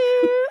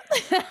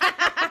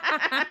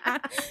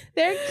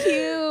 They're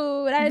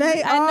cute. I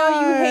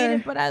know you hate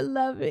it, but I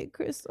love it,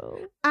 Crystal.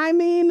 I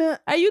mean,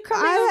 are you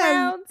coming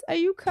around? Are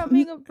you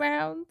coming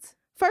around?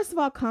 First of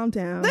all, calm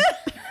down.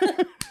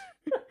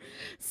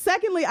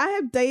 Secondly, I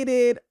have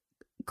dated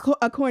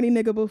a corny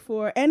nigga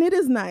before, and it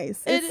is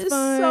nice. It's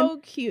fun. So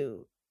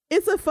cute.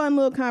 It's a fun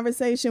little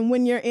conversation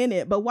when you're in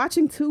it, but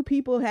watching 2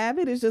 people have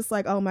it is just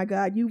like, oh my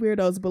God, you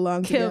weirdos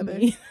belong together.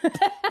 Me.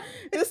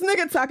 This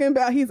nigga talking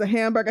about he's a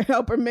hamburger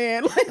helper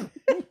man. Like,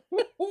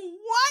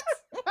 what?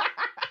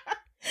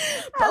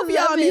 Both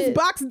y'all on these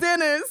box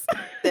dinners.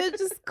 They're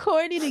just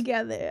corny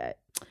together.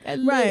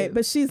 Right,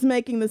 but she's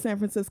making the San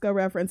Francisco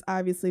reference,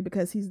 obviously,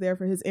 because he's there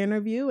for his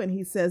interview, and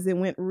he says it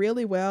went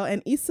really well.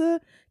 And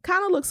Issa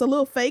kind of looks a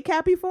little fake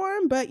happy for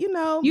him, but you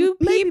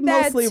maybe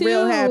mostly too.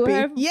 Real happy.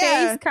 Her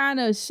face kind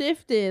of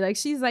shifted. Like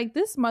she's like,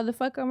 this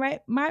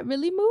motherfucker might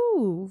really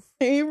move.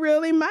 He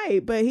really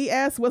might, but he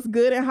asked what's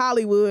good in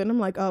Hollywood, and I'm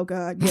like, oh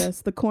God,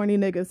 yes, the corny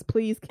niggas,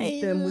 please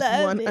keep them with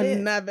one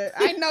another.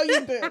 I know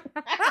you do.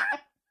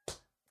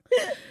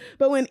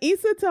 But when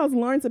Issa tells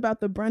Lawrence about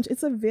the brunch,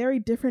 it's a very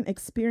different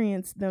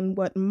experience than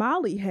what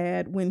Molly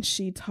had when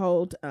she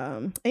told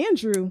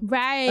Andrew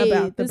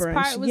about the brunch. This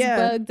part was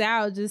bugged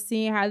out, just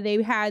seeing how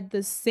they had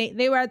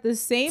they were at the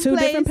same 2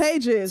 place. Different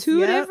pages.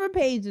 2 different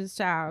pages,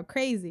 child.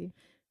 Crazy.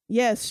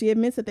 Yes, she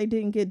admits that they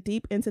didn't get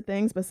deep into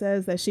things, but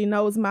says that she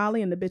knows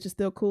Molly and the bitch is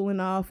still cooling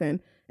off. And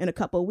in a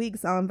couple of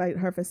weeks, I'll invite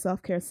her for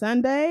Self-Care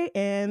Sunday.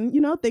 And,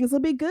 things will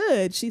be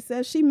good. She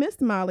says she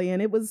missed Molly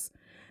and it was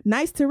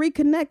nice to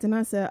reconnect. And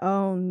I said,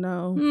 oh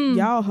no,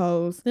 y'all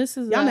hoes.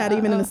 Y'all not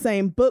even in the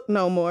same book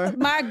no more.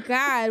 My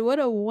God, what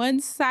a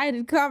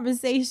one-sided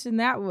conversation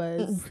that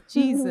was.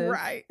 Jesus.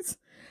 Right.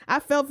 I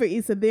felt for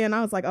Issa then.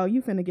 I was like, oh,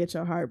 you finna get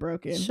your heart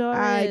broken. Sure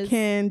I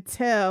can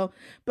tell.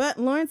 But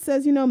Lawrence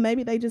says,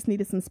 maybe they just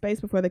needed some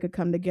space before they could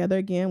come together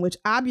again, which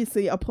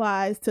obviously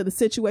applies to the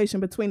situation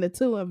between the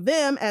 2 of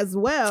them as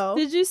well.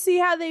 Did you see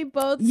how they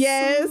both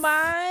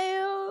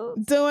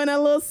smiled? Doing a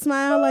little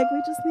smile like we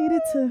just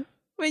needed to.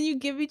 When you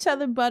give each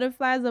other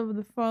butterflies over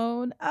the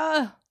phone.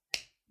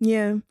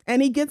 Yeah.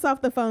 And he gets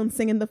off the phone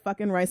singing the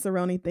fucking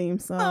Rice-A-Roni theme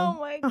song. Oh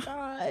my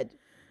God.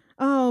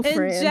 Oh,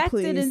 friend, injected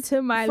please.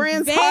 Into my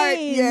friend's veins. Heart.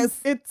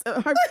 Yes, it's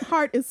her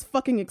heart is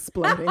fucking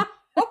exploding.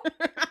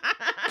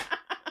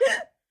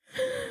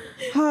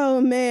 Oh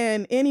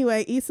man.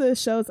 Anyway, Issa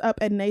shows up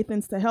at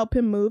Nathan's to help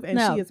him move, and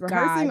she is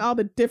rehearsing all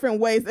the different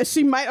ways that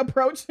she might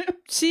approach him.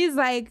 She's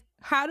like,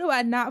 how do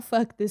I not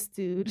fuck this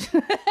dude?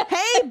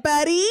 Hey,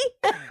 buddy.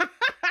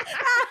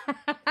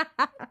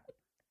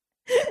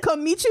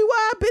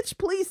 Konnichiwa, bitch,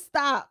 please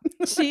stop.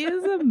 She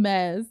is a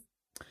mess.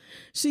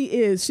 She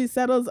is. She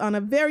settles on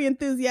a very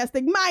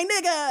enthusiastic, my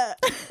nigga.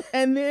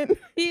 And then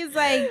he's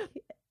like,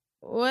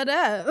 what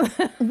up?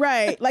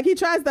 Right. Like he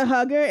tries to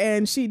hug her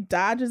and she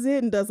dodges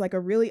it and does like a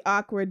really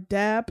awkward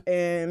dap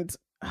and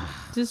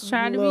just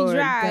trying to be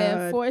dry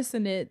and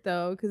forcing it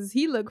though, because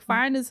he looked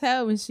fine as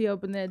hell when she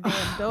opened that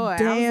damn door.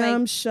 I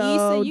was like,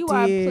 Issa, you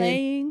are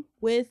playing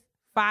with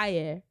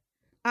fire.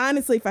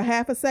 Honestly, for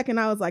half a second,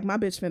 I was like, my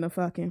bitch finna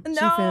fuck him.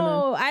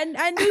 No,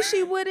 I knew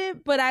she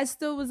wouldn't, but I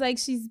still was like,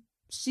 she's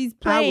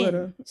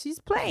playing. She's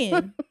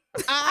playing.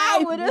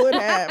 I would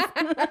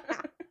have.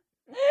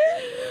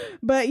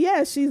 But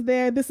yeah, she's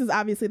there. This is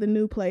obviously the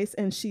new place,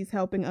 and she's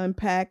helping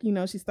unpack. You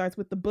know, she starts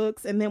with the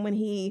books, and then when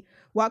he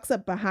walks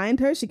up behind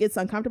her, she gets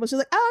uncomfortable. She's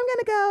like, "Oh, I'm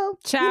gonna go."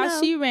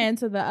 Child, she ran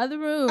to the other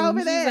room.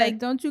 Over there. She's like,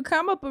 "Don't you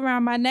come up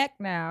around my neck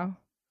now."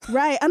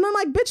 Right. And I'm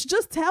like, bitch,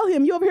 just tell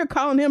him. You over here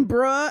calling him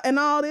bruh and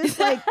all this.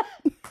 Like,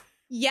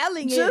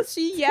 yelling just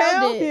it. She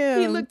yelled it.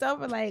 him. He looked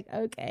over like,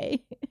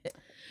 okay.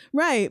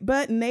 Right.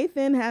 But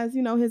Nathan has,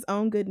 you know, his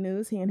own good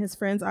news. He and his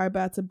friends are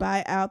about to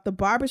buy out the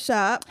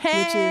barbershop,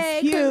 which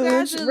is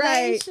huge.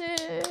 Congratulations.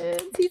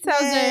 Right. He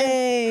tells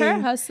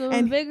her hustle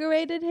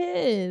invigorated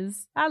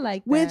his. I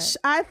like that. Which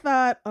I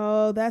thought,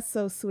 oh, that's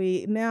so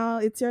sweet. Now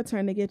it's your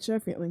turn to get your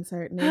feelings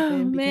hurt,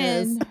 Nathan. Oh,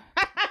 because man.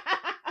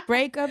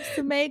 Breakups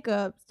to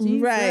makeups.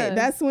 Jesus. Right.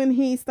 That's when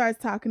he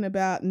starts talking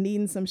about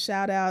needing some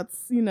shout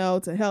outs, you know,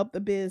 to help the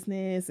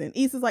business. And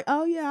Issa's like,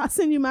 oh, yeah, I'll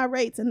send you my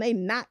rates and they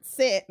not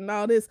set and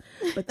all this.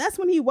 But that's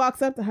when he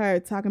walks up to her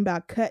talking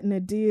about cutting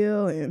a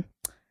deal and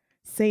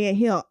saying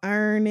he'll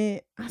earn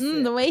it.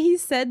 Said, the way he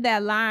said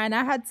that line,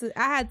 I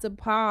had to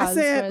pause.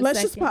 I said,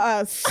 let's just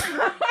pause.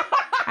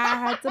 I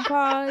had to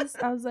pause.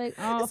 I was like,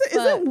 oh, is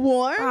it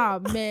warm? Oh,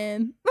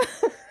 man.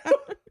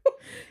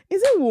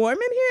 Is it warm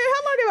in here?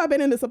 How long have I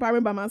been in this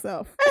apartment by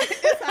myself?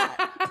 It's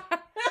hot.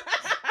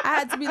 I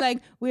had to be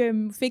like,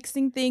 we're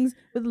fixing things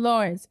with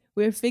Lawrence.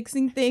 We're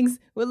fixing things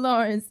with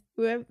Lawrence.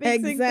 We're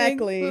fixing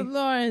things with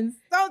Lawrence.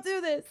 Don't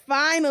do this.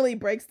 Finally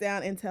breaks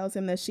down and tells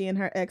him that she and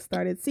her ex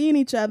started seeing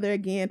each other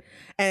again.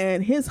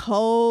 And his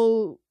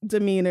whole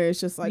demeanor is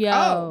just like,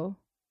 oh,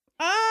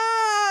 okay.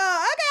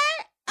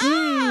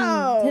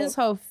 Oh. His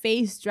whole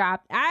face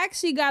dropped. I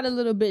actually got a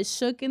little bit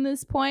shook in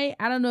this point.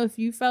 I don't know if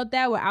you felt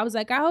that, where I was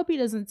like, I hope he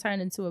doesn't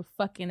turn into a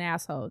fucking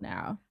asshole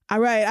now. All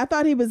right. I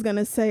thought he was going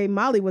to say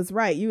Molly was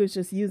right. You was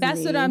just using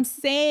That's me. what I'm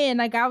saying.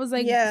 Like, I was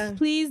like,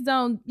 please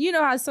don't. You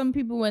know how some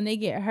people, when they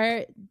get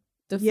hurt,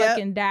 the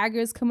fucking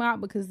daggers come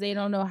out because they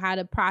don't know how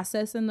to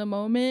process in the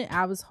moment.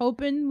 I was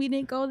hoping we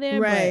didn't go there,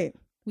 but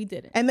we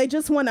didn't. And they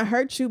just want to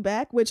hurt you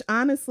back, which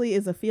honestly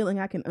is a feeling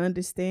I can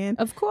understand.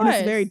 Of course. And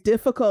it's very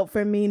difficult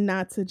for me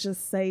not to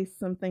just say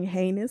something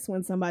heinous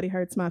when somebody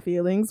hurts my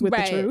feelings with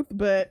the truth.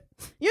 But,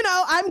 you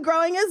know, I'm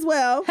growing as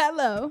well.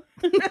 Hello.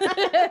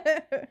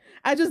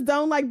 I just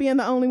don't like being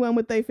the only one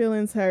with their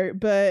feelings hurt.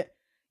 But,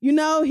 you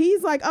know,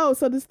 he's like, oh,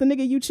 so this the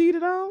nigga you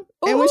cheated on? Ooh.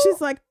 And when she's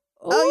like,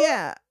 oh,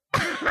 yeah.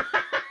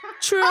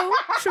 True,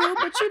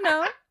 but you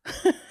know,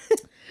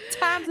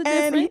 times are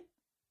different.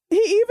 He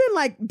even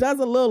like does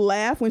a little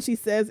laugh when she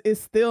says it's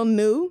still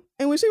new.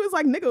 And when she was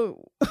like, nigga,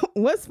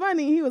 what's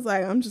funny? He was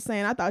like, I'm just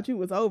saying, I thought you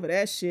was over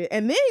that shit.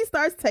 And then he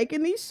starts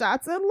taking these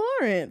shots at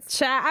Lawrence.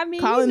 I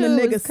mean, calling the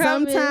nigga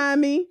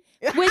sometimey.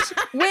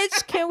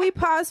 Which can we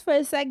pause for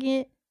a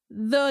second?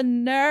 The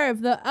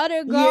nerve, the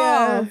utter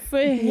gall for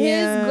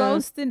his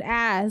ghosting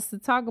ass to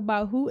talk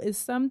about who is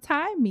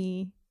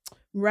sometimey.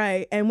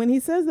 Right. And when he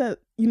says that,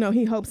 you know,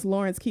 he hopes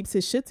Lawrence keeps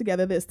his shit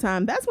together this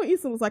time, that's when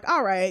Issa was like,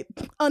 all right,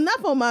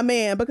 enough on my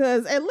man,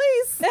 because at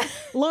least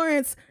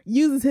Lawrence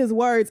uses his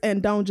words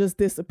and don't just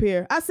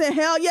disappear. I said,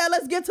 hell yeah,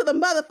 let's get to the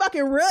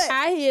motherfucking root.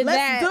 I hear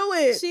that. Let's do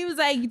it. She was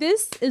like,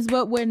 this is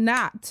what we're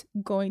not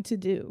going to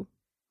do.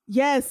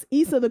 Yes,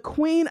 Issa, the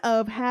queen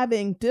of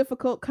having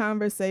difficult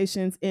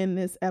conversations in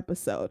this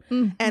episode.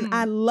 Mm-hmm. And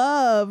I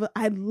love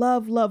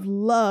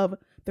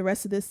the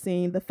rest of this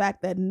scene. The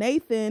fact that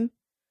Nathan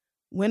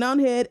went on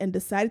ahead and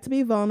decided to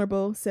be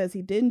vulnerable, says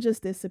he didn't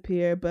just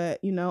disappear, but,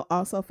 you know,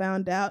 also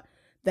found out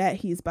that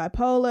he's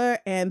bipolar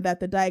and that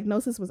the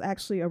diagnosis was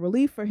actually a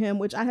relief for him,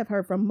 which I have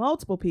heard from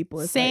multiple people.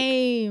 It's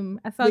same.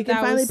 Like, I felt we can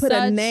that finally was put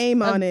a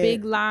name on it.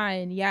 Big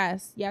line.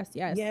 Yes.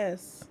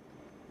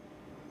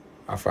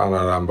 I found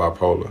out I'm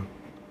bipolar.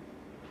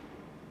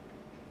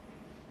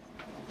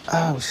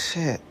 Oh,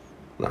 shit.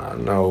 Nah,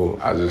 no,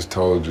 I just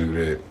told you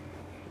that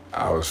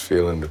I was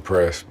feeling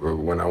depressed, but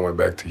when I went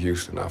back to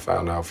Houston, I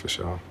found out for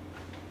sure.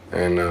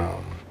 And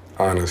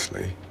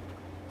honestly,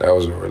 that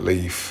was a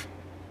relief.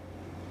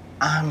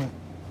 I'm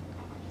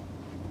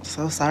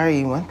so sorry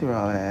you went through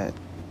all that.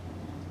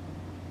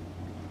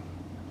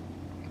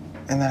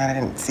 And that I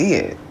didn't see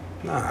it.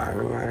 Nah, I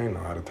didn't know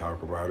how to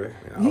talk about it.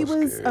 You know, he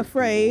was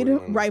afraid,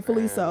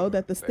 rightfully so,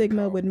 that the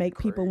stigma would make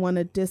people want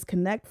to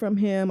disconnect from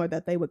him or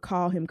that they would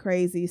call him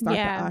crazy, start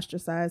to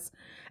ostracize.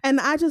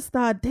 And I just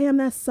thought, damn,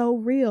 that's so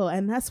real.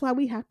 And that's why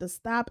we have to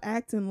stop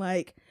acting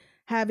like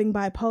having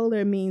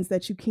bipolar means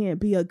that you can't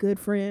be a good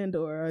friend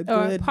or a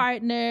good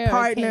partner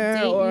or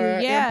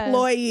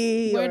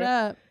employee. Word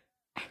up.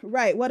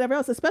 Right, whatever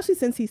else, especially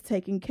since he's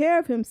taking care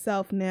of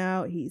himself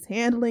now. He's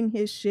handling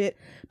his shit.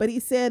 But he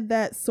said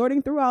that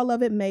sorting through all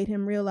of it made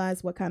him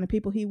realize what kind of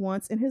people he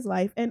wants in his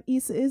life. And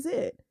Issa is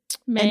it.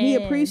 Man. And he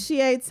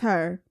appreciates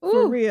her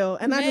for real.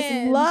 And I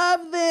just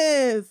love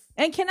this.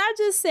 And can I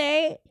just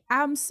say,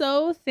 I'm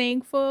so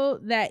thankful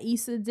that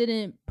Issa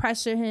didn't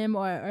pressure him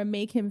or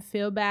make him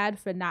feel bad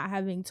for not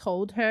having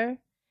told her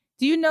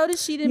Do you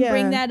notice she didn't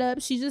bring that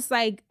up? She just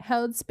like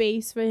held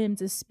space for him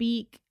to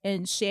speak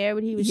and share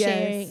what he was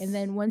sharing. And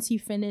then once he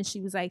finished,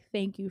 she was like,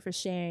 thank you for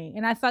sharing.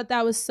 And I thought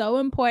that was so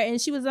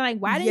important. She was like,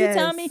 why didn't you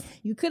tell me?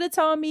 You could have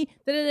told me.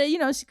 You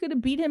know, she could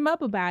have beat him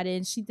up about it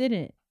and she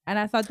didn't. And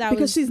I thought that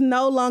because she's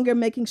no longer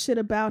making shit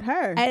about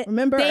her.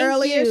 Remember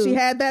earlier she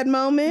had that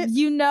moment?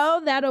 You know,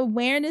 that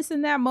awareness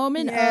in that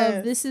moment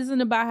of this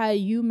isn't about how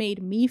you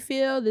made me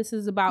feel. This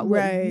is about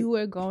what you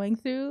were going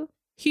through.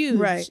 Huge.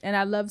 Right. And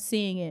I love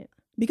seeing it.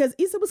 Because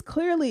Issa was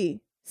clearly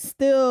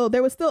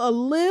there was still a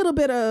little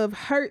bit of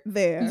hurt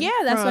there. Yeah,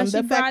 that's why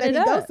she brought it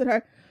up. He ghosted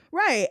her.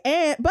 Right.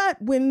 But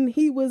when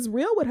he was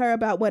real with her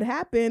about what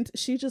happened,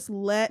 she just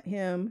let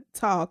him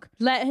talk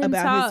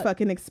about his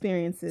fucking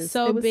experiences.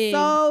 So it was big.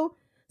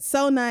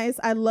 So nice.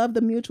 I love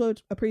the mutual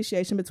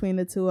appreciation between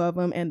the two of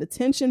them, and the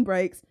tension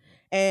breaks.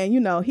 And, you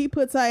know, he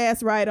puts her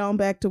ass right on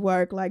back to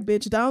work. Like,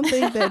 bitch, don't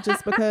think that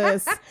just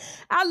because...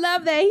 I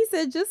love that. He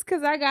said, just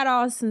because I got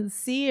all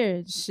sincere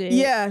and shit.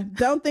 Yeah,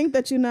 don't think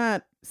that you're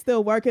not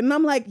still working. And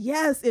I'm like,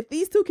 yes, if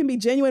these two can be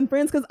genuine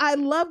friends, because I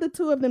love the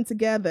two of them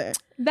together.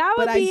 That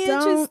would be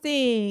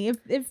interesting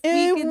if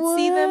we could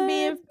see them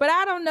being... But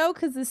I don't know,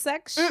 because the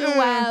sexual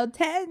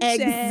tension...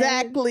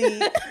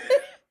 Exactly.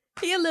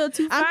 He a little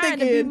too fine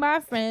to be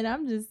my friend.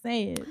 I'm just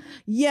saying.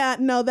 Yeah,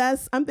 no,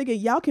 I'm thinking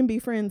y'all can be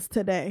friends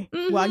today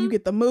while you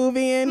get the move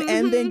in.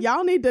 And then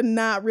y'all need to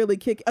not really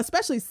kick,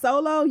 especially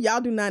solo. Y'all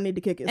do not need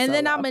to kick it and solo.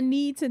 Then I'm going to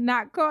need to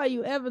not call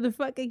you ever the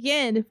fuck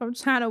again if I'm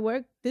trying to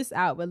work this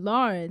out with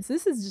Lawrence.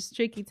 This is just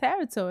tricky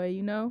territory,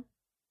 you know?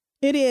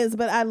 It is,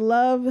 but I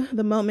love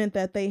the moment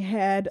that they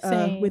had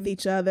with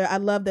each other. I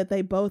love that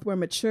they both were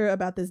mature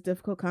about this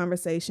difficult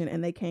conversation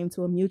and they came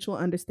to a mutual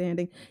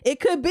understanding. It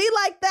could be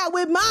like that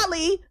with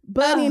Molly,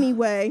 but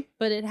anyway.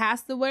 But it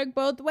has to work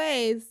both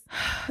ways.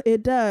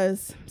 It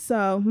does.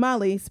 So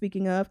Molly,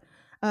 speaking of,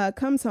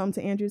 comes home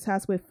to Andrew's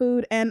house with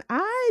food. And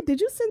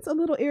did you sense a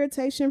little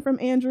irritation from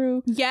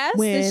Andrew? Yes,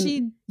 that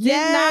she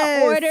did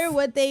not order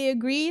what they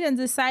agreed and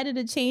decided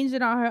to change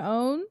it on her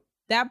own.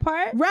 That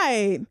part?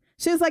 Right.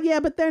 She was like, yeah,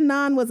 but their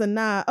nod was a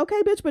nod.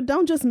 Okay, bitch, but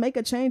don't just make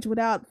a change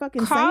without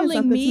fucking saying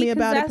something to me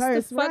about it first.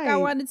 That's the fuck I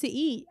wanted to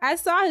eat. I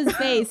saw his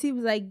face. He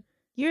was like,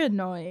 you're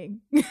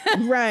annoying.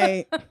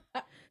 Right.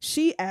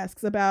 She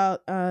asks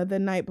about the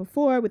night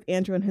before with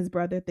Andrew and his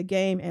brother at the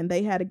game, and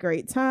they had a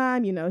great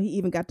time. You know, he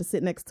even got to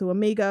sit next to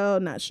Amigo.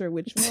 Not sure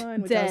which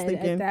one. Which I was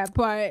thinking, at that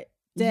part.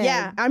 Dead.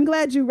 Yeah, I'm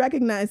glad you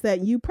recognize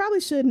that. You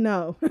probably should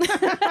know.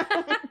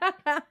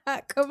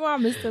 Come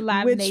on, Mr.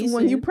 Live which Nation.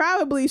 One, you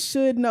probably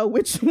should know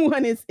which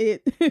one is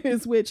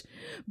which.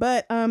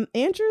 But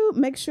Andrew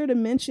makes sure to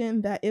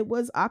mention that it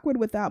was awkward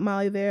without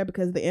Molly there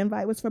because the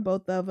invite was for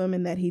both of them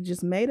and that he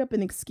just made up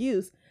an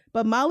excuse.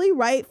 But Molly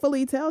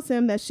rightfully tells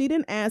him that she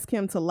didn't ask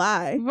him to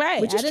lie.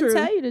 Right, which is I didn't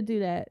true. tell you to do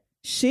that.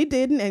 She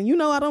didn't, and you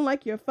know I don't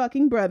like your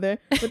fucking brother.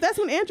 But that's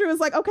when Andrew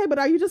was like, okay, but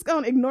are you just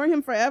going to ignore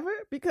him forever?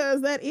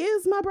 Because that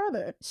is my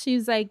brother.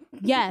 She's like,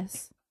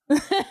 yes.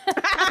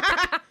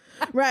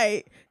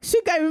 Right.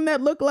 She gave him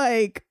that look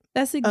like...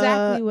 That's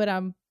exactly what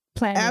I'm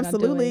planning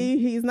absolutely. on doing.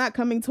 He's not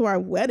coming to our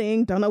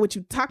wedding. Don't know what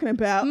you're talking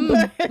about.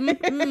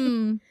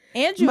 Andrew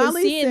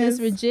Molly is seeing this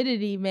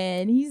rigidity,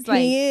 man. He's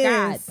like,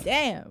 God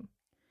damn.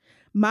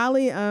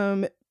 Molly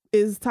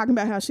is talking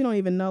about how she don't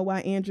even know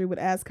why Andrew would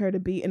ask her to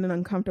be in an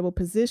uncomfortable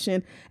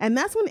position. And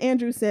that's when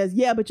Andrew says,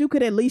 yeah, but you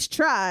could at least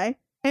try.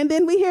 And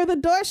then we hear the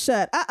door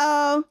shut.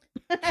 Uh-oh.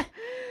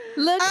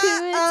 Look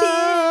who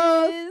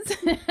it is.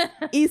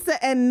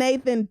 Issa and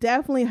Nathan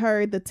definitely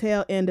heard the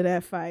tail end of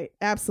that fight.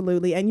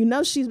 Absolutely. And you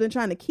know she's been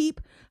trying to keep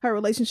her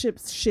relationship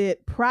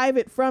shit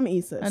private from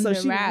Issa. Under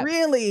so she wraps.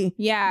 Really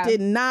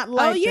did not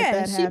like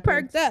that happened. She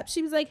perked up.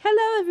 She was like,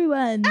 hello,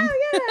 everyone.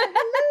 Oh, yeah.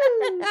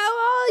 Hello. How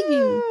are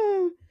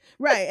you?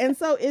 Right. And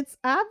so it's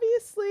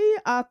obviously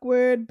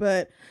awkward,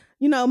 but...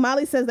 You know,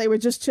 Molly says they were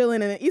just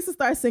chilling, and Issa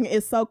starts singing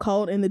 "It's So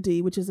Cold in the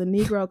D," which is a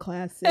Negro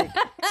classic.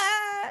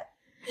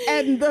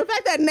 And the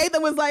fact that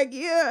Nathan was like,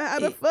 yeah, how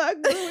the fuck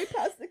do we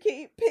supposed to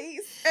keep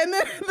peace? And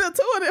then the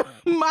two of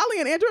them, Molly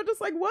and Andrew, are just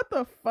like, what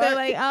the fuck? They're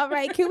like, all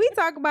right, can we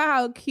talk about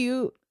how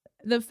cute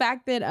the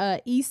fact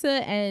that Issa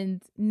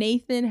and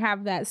Nathan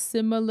have that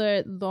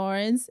similar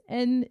Lawrence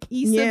and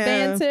Issa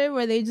banter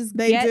where they just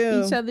get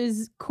each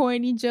other's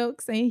corny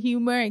jokes and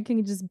humor and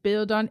can just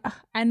build on.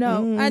 I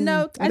know.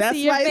 I That's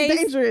see your why face.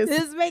 It's dangerous.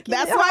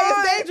 That's why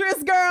it's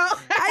dangerous, girl.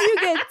 How you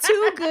get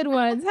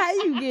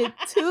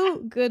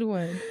two good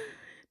ones?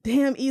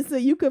 Damn, Issa,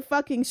 you could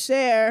fucking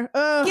share.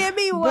 Give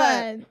me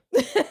one.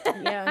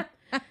 Yeah.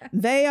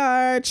 They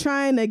are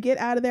trying to get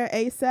out of there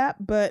ASAP,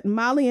 but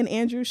Molly and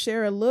Andrew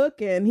share a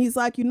look, and he's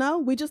like, you know,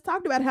 we just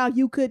talked about how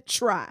you could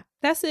try.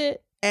 That's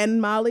it.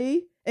 And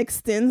Molly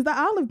extends the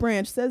olive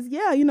branch, says,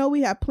 yeah, you know,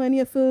 we have plenty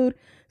of food,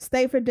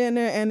 stay for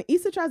dinner. And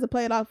Issa tries to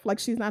play it off like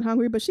she's not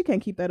hungry, but she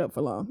can't keep that up for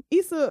long.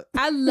 Issa,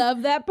 I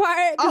love that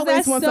part because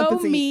that's so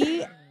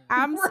me.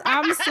 I'm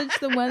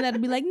such the one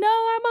that'll be like, no,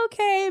 I'm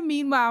okay.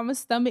 Meanwhile, my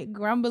stomach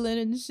grumbling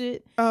and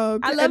shit. I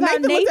love how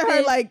Nathan looked at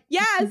her like,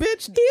 yes,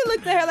 bitch. He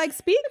looked at her like,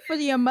 speak for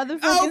your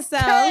motherfucking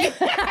self.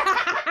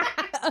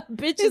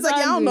 Bitch He's like,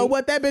 I don't know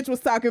what that bitch was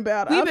talking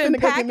about. We've been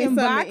packing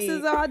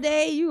boxes all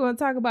day. You gonna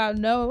talk about,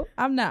 no,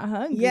 I'm not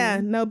hungry. Yeah,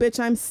 no, bitch,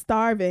 I'm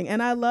starving.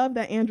 And I love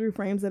that Andrew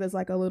frames it as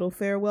like a little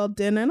farewell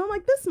dinner. And I'm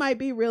like, this might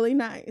be really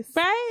nice.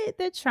 Right?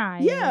 They're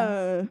trying.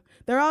 Yeah.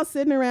 They're all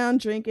sitting around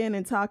drinking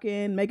and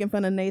talking, making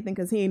fun of Nathan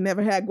because he ain't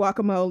never had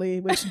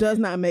guacamole, which does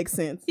not make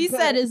sense. He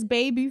said it's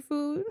baby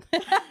food.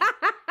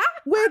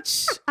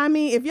 Which, I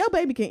mean, if your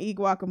baby can eat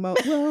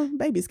guacamole, well,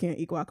 babies can't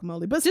eat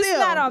guacamole, but just still.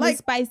 Not on the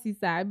spicy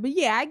side. But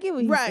yeah, I get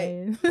what he's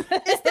saying.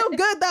 It's still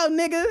good though,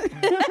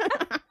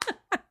 nigga.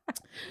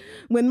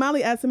 When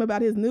Molly asks him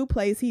about his new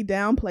place, he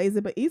downplays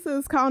it, but Issa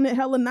is calling it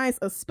hella nice,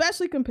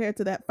 especially compared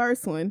to that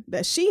first one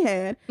that she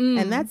had.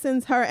 And that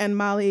sends her and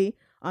Molly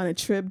on a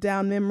trip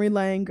down memory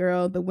lane,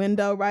 girl. The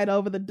window right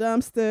over the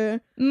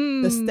dumpster,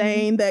 the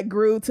stain that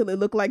grew till it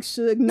looked like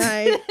Suge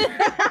Knight.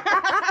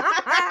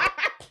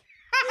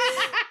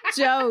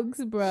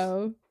 Jokes,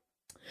 bro.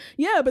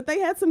 Yeah, but they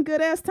had some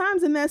good ass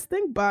times in that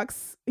stink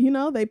box. You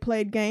know, they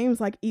played games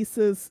like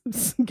Issa's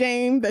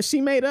game that she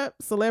made up,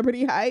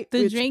 Celebrity Height.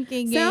 The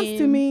drinking game. Sounds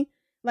to me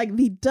like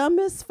the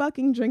dumbest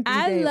fucking drinking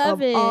game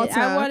of all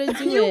time. I want to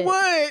do it. You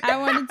would. I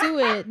want to do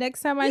it.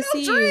 Next time I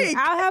see you,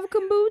 I'll have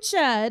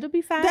kombucha. It'll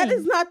be fine. That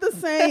is not the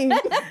same.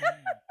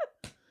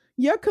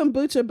 Your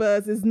kombucha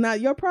buzz is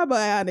not, your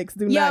probiotics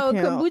do not count.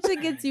 Yo,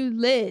 kombucha gets you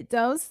lit.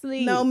 Don't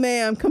sleep. No,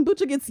 ma'am.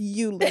 Kombucha gets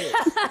you lit.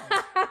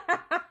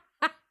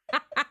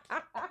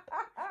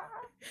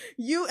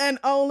 You and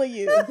only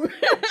you.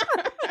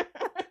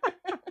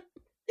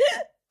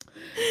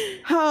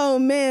 Oh,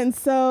 man.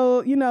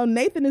 So, you know,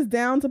 Nathan is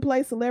down to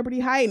play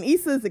Celebrity Height and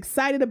Issa is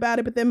excited about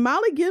it. But then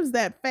Molly gives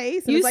that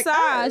face. And you like,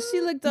 saw.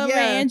 She looked over at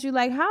Andrew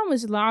like, how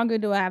much longer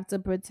do I have to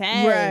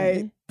pretend?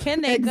 Right.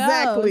 Can they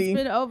go? It's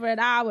been over an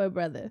hour,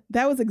 brother.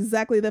 That was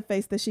exactly the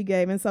face that she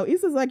gave. And so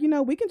Issa's like, you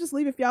know, we can just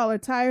leave if y'all are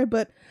tired.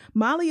 But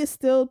Molly is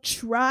still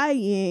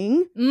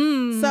trying.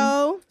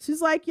 So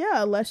she's like,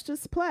 yeah, let's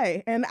just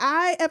play. And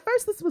at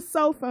first, this was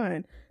so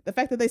fun. The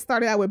fact that they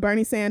started out with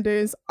Bernie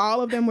Sanders,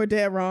 all of them were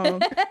dead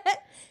wrong.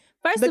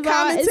 First of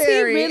all, is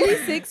he really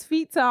 6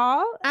 feet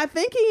tall? I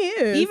think he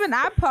is. Even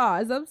I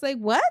paused. I was like,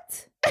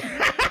 what? I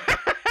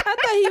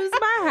thought he was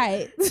my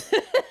height.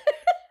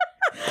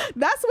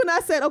 That's when I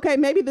said, okay,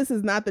 maybe this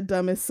is not the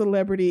dumbest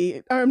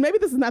celebrity, or maybe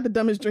this is not the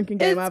dumbest drinking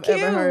game I've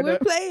ever heard of. We're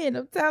playing,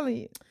 I'm telling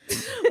you.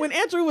 When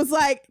Andrew was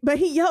like, but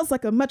he yells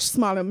like a much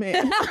smaller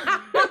man.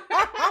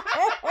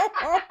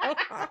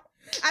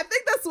 I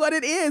think that's what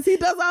it is. He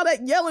does all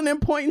that yelling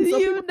and pointing, so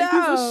people think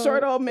he's a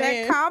short old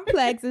man. That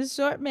complex is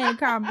short man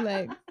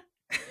complex.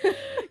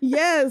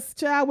 Yes,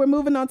 child. We're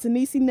moving on to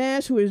Niecy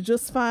Nash, who is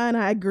just fine.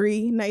 I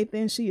agree,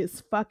 Nathan. She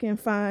is fucking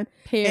fine.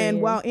 Period.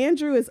 And while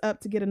Andrew is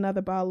up to get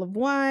another bottle of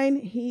wine,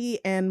 he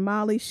and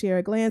Molly share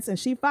a glance, and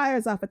she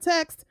fires off a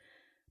text.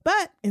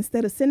 But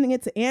instead of sending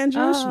it to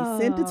Andrew, she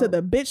sent it to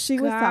the bitch she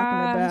was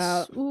talking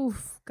about.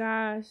 Oof,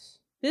 gosh.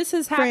 This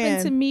has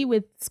happened to me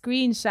with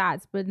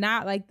screenshots, but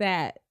not like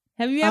that.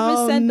 Have you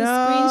ever sent the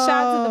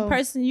screenshot to the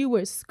person you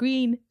were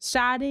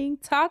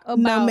screenshotting? Talk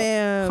about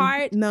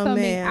heart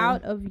coming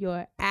out of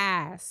your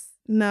ass.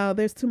 No,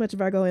 there's too much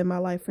Virgo in my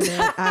life for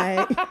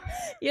that.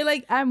 You're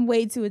like, I'm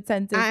way too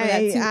attentive for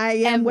that. I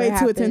am way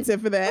too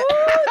attentive for that.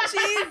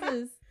 Ooh,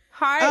 Jesus.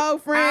 Heart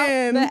out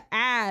the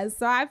ass.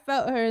 So I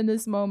felt her in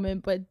this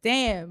moment, but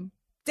damn.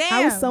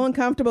 I was so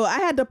uncomfortable. I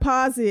had to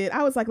pause it.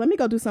 I was like, let me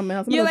go do something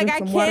else. You're like, I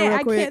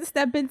can't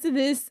step into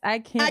this. I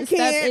can't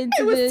step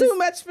into this. It was too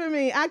much for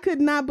me. I could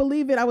not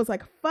believe it. I was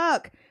like,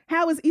 fuck.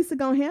 How is Issa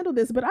gonna handle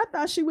this? But I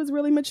thought she was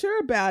really mature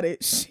about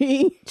it.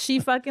 She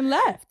fucking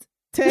left.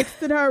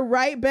 Texted her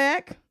right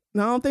back. I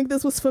don't think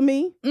this was for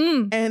me.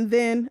 And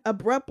then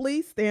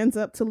abruptly stands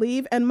up to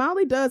leave. And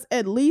Molly does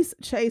at least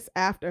chase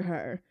after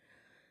her.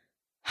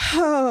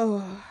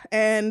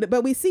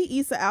 But we see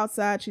Issa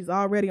outside. She's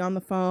already on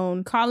the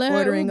phone, calling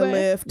ordering her Uber.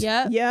 a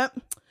Lyft. Yep.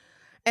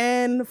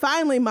 And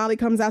finally, Molly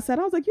comes outside.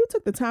 I was like, you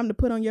took the time to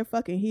put on your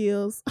fucking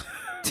heels.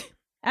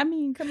 I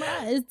mean, come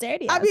on, it's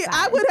dirty outside. I mean,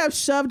 I would have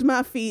shoved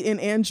my feet in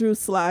Andrew's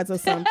slides or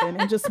something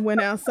and just went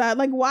outside.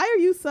 Like, why are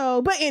you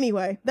so? But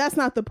anyway, that's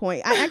not the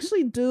point. I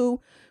actually do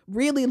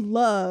really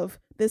love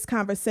this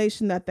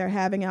conversation that they're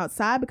having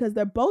outside because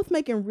they're both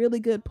making really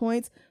good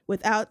points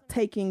without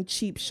taking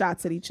cheap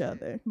shots at each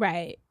other.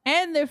 Right.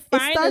 And they're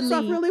finally, it starts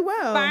off really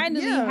well.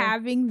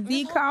 Having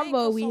the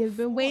combo we have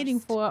been waiting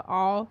for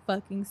all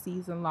fucking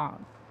season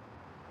long.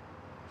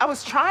 I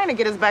was trying to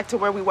get us back to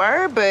where we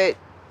were, but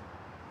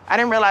I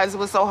didn't realize it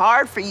was so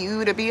hard for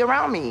you to be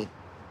around me.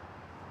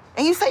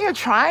 And you say you're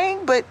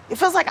trying, but it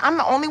feels like I'm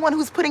the only one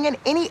who's putting in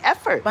any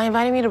effort. By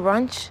inviting me to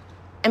brunch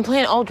and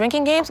playing old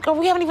drinking games? Girl,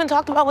 we haven't even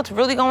talked about what's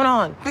really going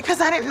on. Because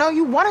I didn't know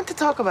you wanted to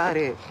talk about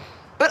it.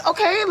 But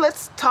okay,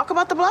 let's talk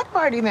about the block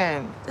party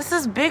then. This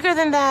is bigger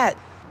than that.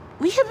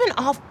 We have been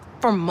off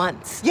for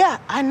months. Yeah,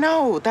 I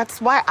know.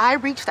 That's why I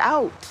reached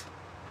out.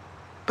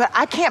 But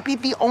I can't be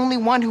the only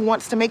one who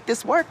wants to make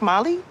this work,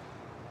 Molly.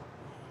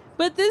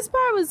 But this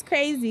part was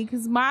crazy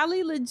because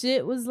Molly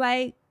legit was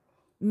like,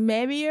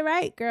 maybe you're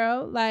right,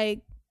 girl.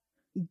 Like,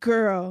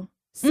 girl,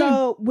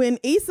 So when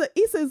Issa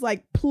is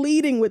like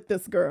pleading with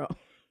this girl.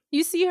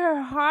 You see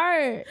her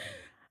heart.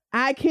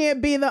 I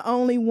can't be the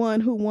only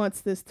one who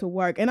wants this to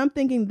work. And I'm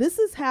thinking this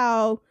is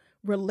how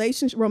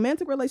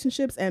romantic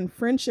relationships and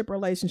friendship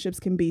relationships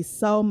can be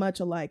so much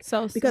alike.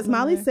 So because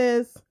similar. Molly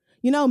says,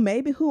 you know,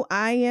 maybe who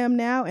I am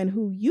now and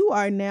who you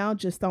are now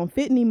just don't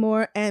fit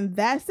anymore. And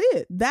that's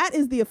it. That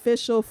is the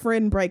official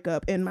friend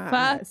breakup in my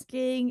eyes.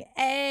 Fucking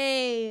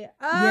A.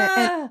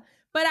 Yeah,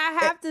 but I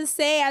have to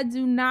say, I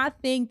do not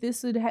think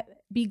this would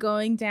be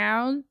going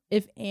down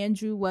if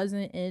Andrew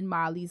wasn't in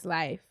Molly's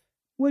life.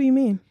 What do you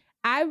mean?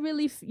 I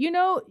really,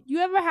 you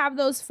ever have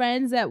those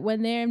friends that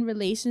when they're in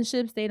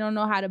relationships, they don't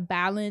know how to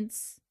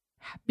balance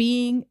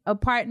being a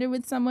partner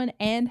with someone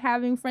and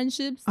having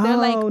friendships? They're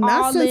not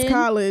all since in.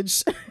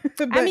 college.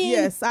 But I mean,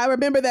 yes, I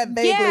remember that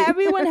vaguely. Yeah,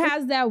 everyone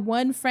has that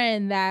one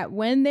friend that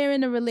when they're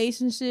in a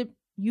relationship,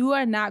 you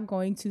are not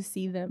going to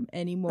see them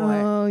anymore.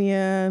 Oh,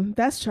 yeah.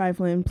 That's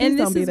trifling. Please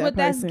don't be that person.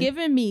 And this is what that's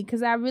given me,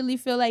 because I really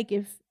feel like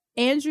if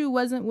Andrew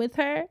wasn't with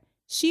her,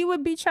 she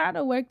would be trying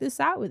to work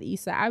this out with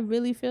Issa. I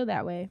really feel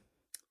that way.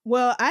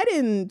 Well, I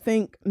didn't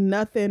think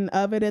nothing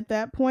of it at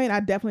that point. I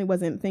definitely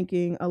wasn't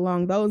thinking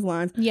along those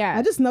lines. Yeah.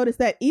 I just noticed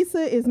that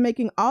Issa is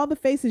making all the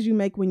faces you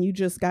make when you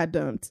just got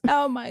dumped.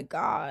 Oh, my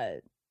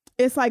God.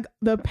 It's like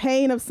the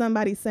pain of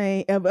somebody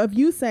saying, of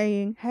you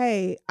saying,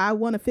 hey, I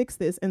want to fix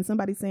this. And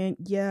somebody saying,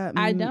 yeah,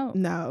 I don't.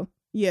 No.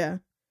 Yeah.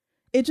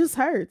 It just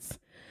hurts.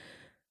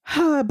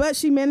 But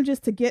she manages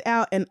to get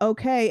out and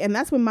okay. And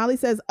that's when Molly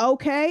says,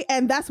 okay.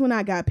 And that's when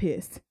I got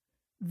pissed.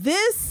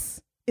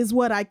 This is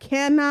what I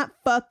cannot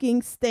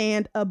fucking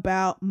stand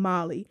about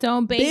Molly.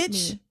 Don't bait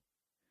me.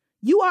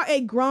 You are a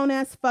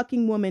grown-ass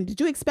fucking woman. Did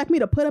you expect me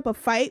to put up a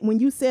fight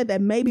when you said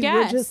that maybe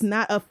we're just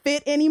not a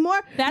fit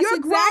anymore? That's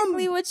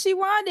exactly what she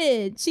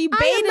wanted. She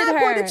baited her. I am not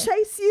going to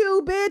chase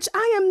you, bitch.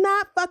 I am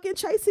not fucking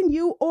chasing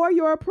you or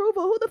your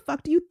approval. Who the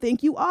fuck do you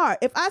think you are?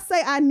 If I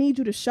say I need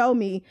you to show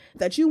me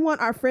that you want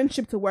our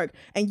friendship to work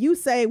and you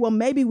say, well,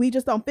 maybe we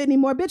just don't fit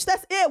anymore, bitch,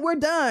 that's it. We're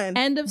done.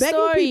 End of Begging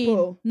story.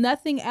 People.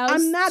 Nothing else.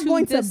 I'm not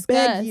going to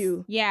beg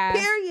you. Yeah.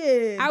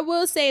 Period. I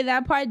will say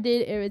that part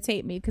did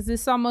irritate me because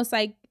it's almost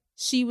like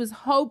she was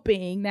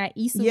hoping that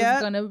Issa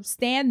was going to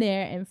stand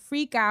there and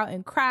freak out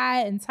and cry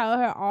and tell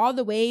her all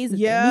the ways that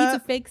they need to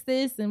fix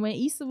this. And when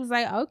Issa was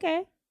like,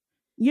 okay.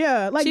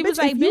 Yeah. Like, she bitch, was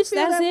like, if bitch, you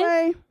feel that's that it.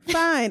 way,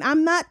 fine.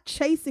 I'm not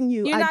chasing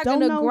you. You're not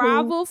going to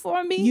grovel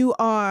for me? You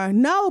are.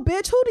 No,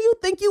 bitch. Who do you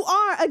think you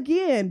are?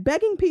 Again,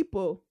 begging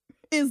people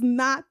is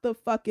not the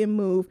fucking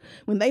move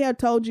when they have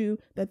told you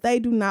that they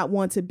do not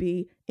want to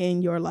be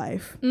in your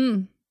life.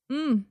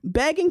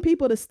 Begging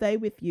people to stay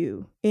with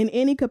you in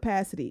any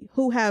capacity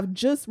who have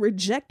just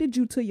rejected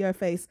you to your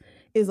face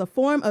is a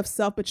form of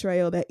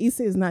self-betrayal that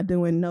Issa is not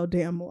doing no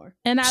damn more.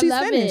 And I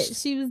love it.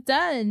 She was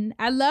done.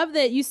 I love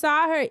that you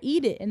saw her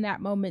eat it in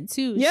that moment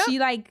too. Yep. She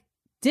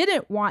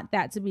didn't want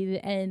that to be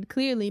the end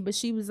clearly, but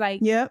she was like,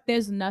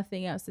 there's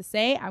nothing else to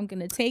say. I'm going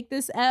to take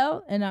this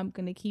L and I'm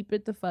going to keep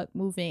it the fuck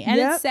moving. And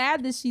it's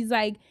sad that she's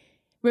like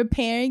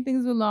repairing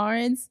things with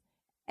Lawrence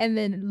and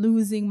then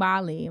losing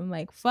Molly. I'm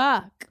like,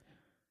 fuck.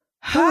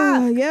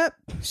 Yep.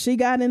 She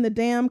got in the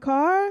damn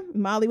car.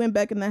 Molly went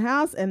back in the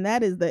house, and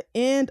that is the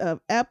end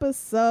of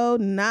episode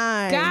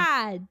 9.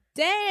 God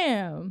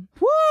damn.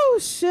 Woo,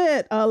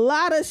 shit. A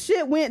lot of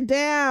shit went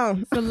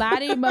down. A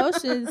lot of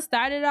emotions.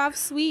 Started off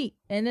sweet,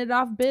 ended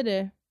off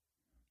bitter.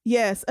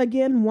 Yes.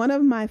 Again, one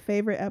of my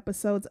favorite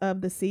episodes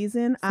of the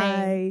season.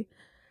 Same.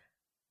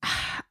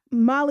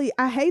 Molly,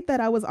 I hate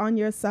that I was on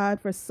your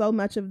side for so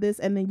much of this,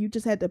 and then you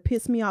just had to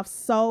piss me off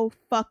so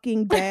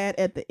fucking bad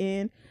at the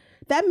end.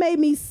 That made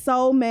me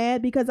so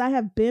mad because I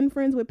have been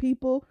friends with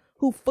people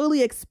who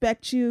fully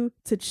expect you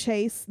to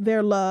chase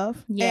their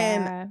love.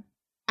 Yeah.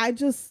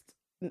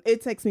 And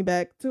it takes me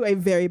back to a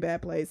very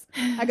bad place.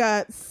 I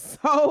got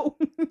so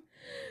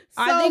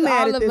I think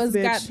mad all at of this us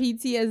bitch. got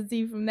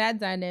PTSD from that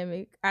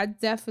dynamic. I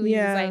definitely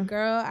was like,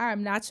 girl,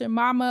 I'm not your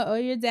mama or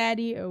your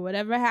daddy or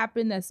whatever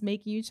happened that's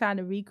making you trying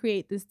to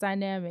recreate this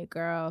dynamic,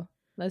 girl.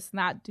 Let's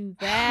not do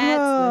that.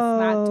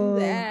 Let's not do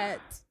that.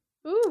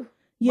 Ooh.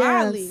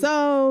 Yeah, Molly.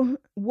 So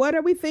what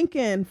are we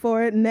thinking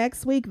for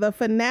next week? The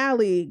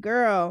finale,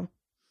 girl.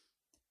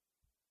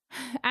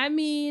 I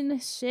mean,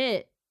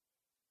 shit.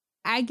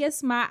 I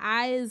guess my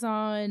eye is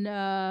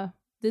on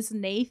this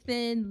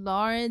Nathan,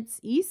 Lawrence,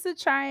 Issa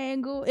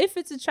triangle. If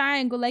it's a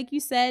triangle, like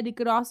you said, it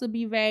could also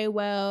be very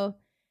well,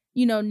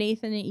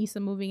 Nathan and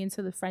Issa moving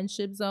into the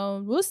friendship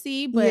zone. We'll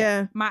see,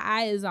 but my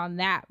eye is on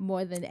that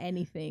more than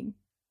anything.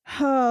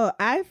 Oh,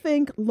 I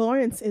think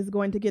Lawrence is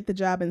going to get the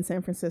job in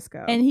San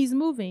Francisco. And he's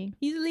moving.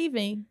 He's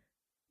leaving.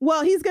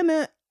 Well, he's going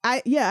to,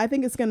 I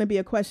think it's going to be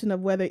a question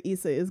of whether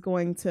Issa is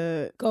going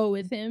to go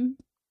with him.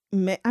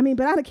 I mean,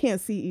 but I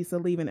can't see Issa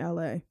leaving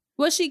LA.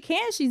 Well, she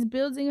can. She's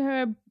building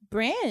her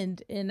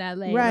brand in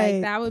LA. Right.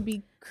 Like, that would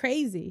be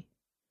crazy.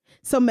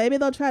 So maybe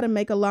they'll try to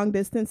make a long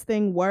distance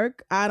thing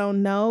work. I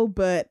don't know.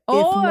 But if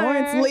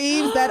Lawrence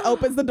leaves, that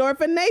opens the door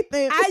for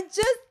Nathan.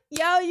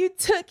 Yo, you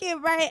took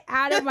it right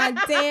out of my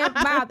damn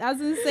mouth. I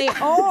was going to say,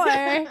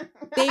 or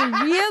they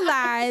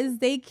realize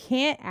they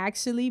can't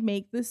actually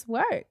make this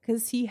work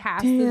because he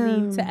has to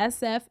leave to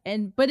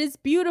SF. But it's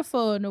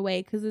beautiful in a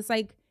way because it's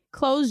like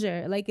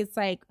closure. Like, it's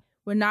like,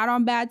 we're not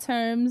on bad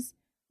terms.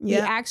 We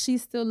actually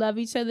still love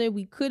each other.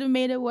 We could have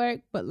made it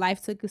work, but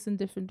life took us in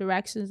different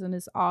directions, and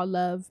it's all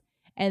love.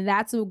 And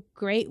that's a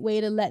great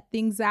way to let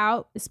things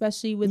out,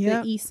 especially with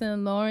the Issa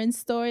and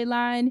Lawrence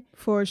storyline.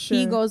 For sure.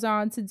 He goes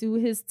on to do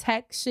his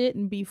tech shit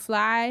and be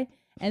fly.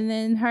 And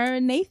then her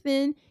and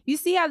Nathan, you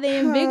see how they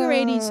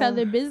invigorate each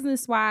other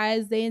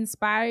business-wise. They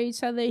inspire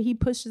each other. He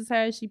pushes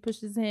her. She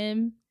pushes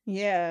him.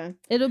 Yeah.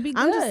 It'll be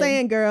good. I'm just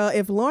saying, girl,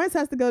 if Lawrence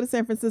has to go to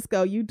San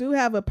Francisco, you do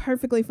have a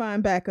perfectly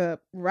fine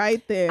backup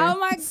right there. Oh,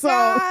 my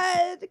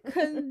God.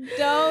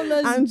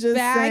 Condola's I'm just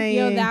saying.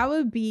 Yo, that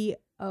would be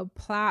a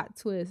plot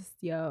twist,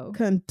 yo.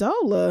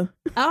 Condola?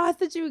 Oh, I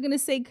thought you were going to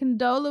say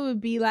Condola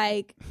would be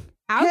like,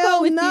 I'll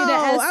go with you to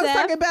SF. I was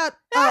talking about,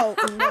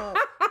 no.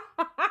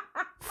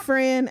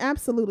 Friend,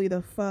 absolutely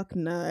the fuck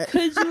not.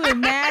 Could you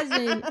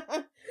imagine?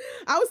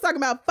 I was talking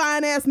about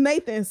fine ass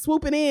Nathan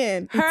swooping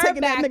in, her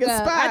taking that nigga's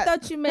spot. I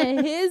thought you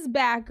meant his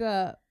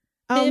backup.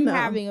 Him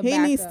having a backup.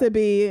 He needs to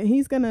be.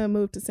 He's gonna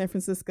move to San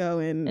Francisco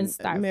and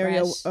start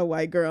marry a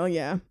white girl.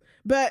 Yeah,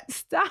 but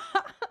stop.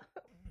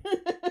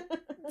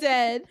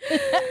 Dead.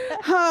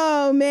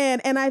 Oh man,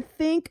 and I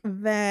think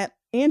that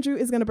Andrew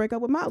is gonna break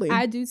up with Molly.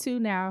 I do too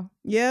now.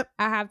 Yep,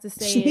 I have to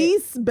say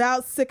he's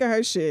about sick of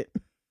her shit.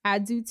 I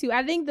do too.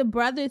 I think the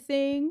brother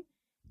thing,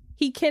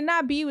 he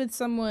cannot be with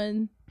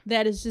someone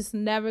that is just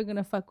never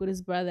gonna fuck with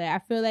his brother. I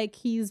feel like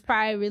he's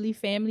probably really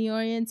family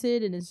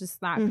oriented and is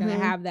just not gonna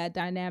have that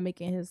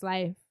dynamic in his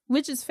life,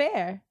 which is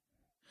fair.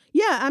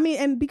 Yeah, I mean,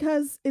 and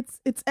because it's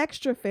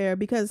extra fair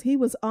because he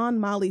was on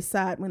Molly's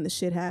side when the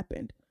shit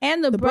happened.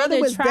 And the brother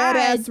was dead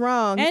ass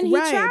wrong. And he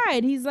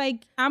tried. He's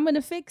like, I'm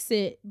gonna fix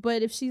it.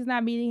 But if she's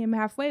not meeting him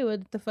halfway,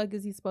 what the fuck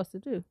is he supposed to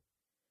do?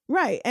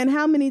 Right. And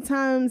how many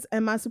times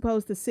am I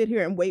supposed to sit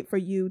here and wait for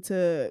you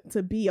to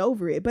be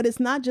over it? But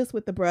it's not just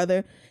with the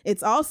brother.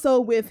 It's also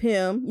with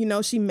him. You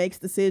know, she makes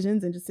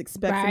decisions and just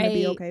expects him to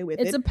be okay with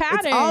it. It's a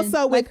pattern. It's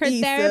also with like her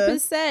Issa.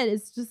 therapist said,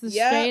 it's just a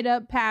straight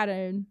up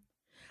pattern.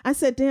 I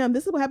said, damn,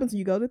 this is what happens when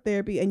you go to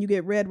therapy and you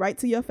get read right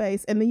to your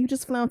face and then you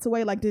just flounce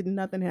away like didn't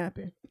nothing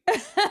happen.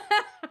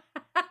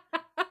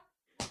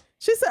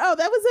 She said, oh,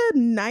 that was a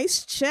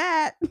nice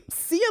chat.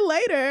 See you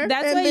later.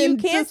 That's why you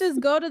can't just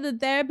go to the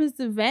therapist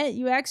event.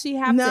 You actually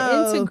have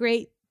to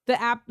integrate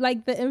the app,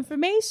 like the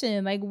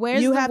information. Like,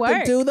 where's the work? You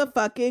have to do the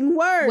fucking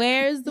work.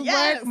 Where's the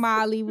work,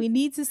 Molly? We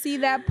need to see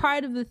that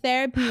part of the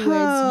therapy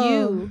where it's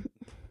you.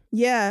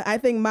 Yeah, I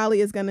think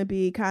Molly is going to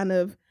be kind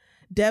of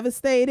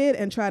devastated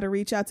and try to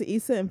reach out to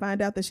Issa and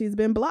find out that she's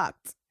been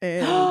blocked.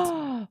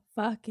 And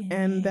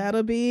and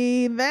that'll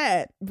be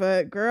that.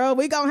 But girl,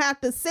 we gonna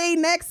have to see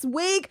next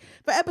week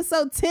for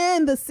episode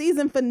 10, the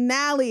season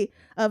finale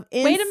of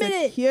Insecure. Wait a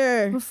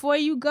minute. Before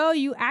you go,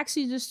 you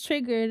actually just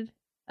triggered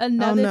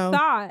another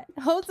thought.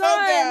 Hold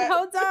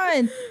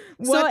on.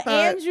 So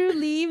Andrew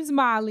leaves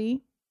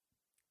Molly.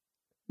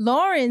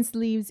 Lawrence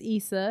leaves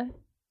Issa.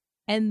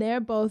 And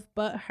they're both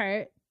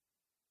butthurt.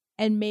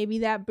 And maybe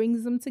that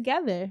brings them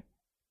together.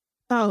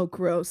 Oh,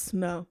 gross.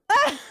 No.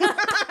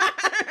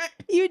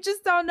 You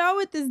just don't know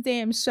with this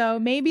damn show.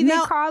 Maybe they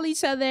call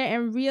each other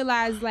and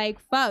realize, like,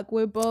 fuck,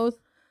 we're both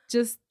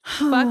just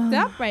fucked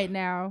up right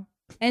now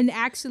and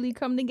actually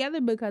come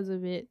together because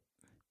of it.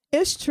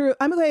 It's true.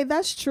 I mean, okay,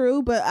 that's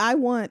true, but I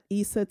want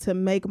Issa to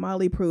make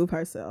Molly prove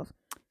herself.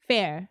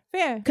 Fair.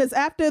 Because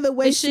after the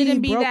way she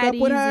broke up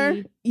with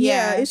her,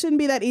 it shouldn't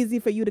be that easy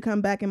for you to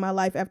come back in my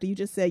life after you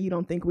just said you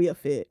don't think we a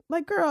fit.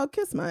 Like, girl,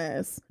 kiss my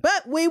ass.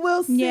 But we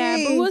will see. Yeah,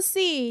 but we'll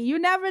see. You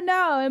never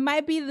know. It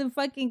might be the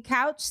fucking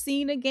couch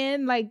scene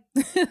again. Like,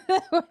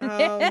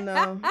 oh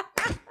no.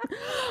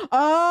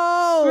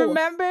 Oh,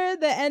 remember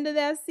the end of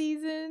that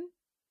season?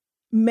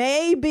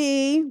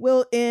 Maybe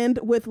we'll end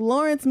with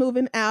Lawrence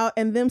moving out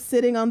and them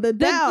sitting on the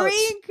couch.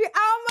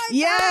 Oh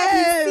my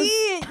God.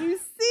 You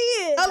see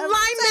it. Alignment.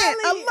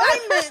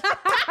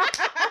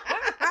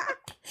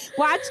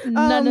 Watch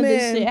none of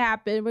this shit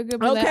happen. We're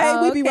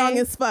gonna be we be wrong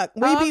as fuck.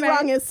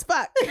 Wrong as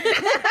fuck.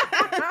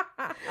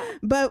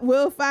 But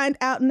we'll find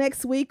out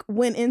next week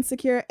when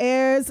Insecure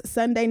airs,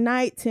 Sunday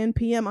night, 10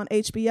 p.m. on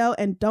HBO.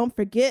 And don't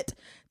forget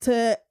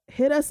to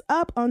hit us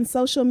up on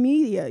social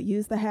media.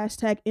 Use the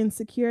hashtag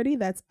Insecurity.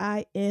 That's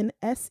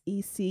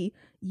INSECURITEA.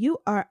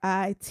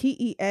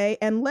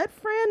 And let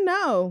Fran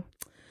know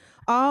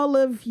all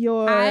of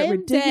your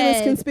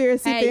ridiculous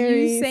conspiracy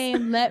theories. You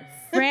saying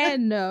let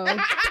Fran know.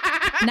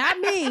 Not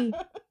me,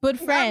 but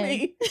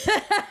Fran.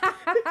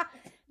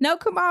 No,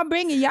 come on,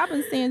 bring it. Y'all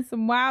been saying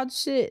some wild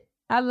shit.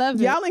 I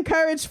love it. Y'all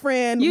encourage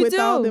Fran with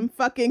all them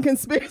fucking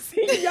conspiracy.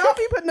 Y'all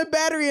be putting the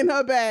battery in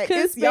her back.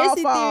 It's y'all fault.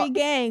 Conspiracy theory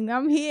gang.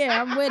 I'm here.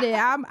 I'm with it.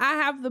 I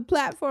have the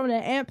platform to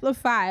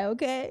amplify,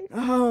 okay?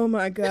 Oh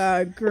my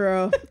God,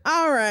 girl.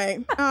 All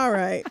right.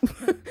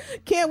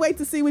 Can't wait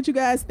to see what you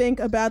guys think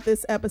about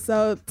this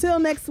episode. Till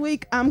next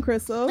week, I'm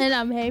Crystal. And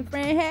I'm Hey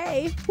Fran,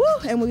 hey. Woo!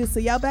 And we'll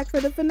see y'all back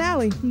for the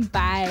finale.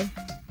 Bye.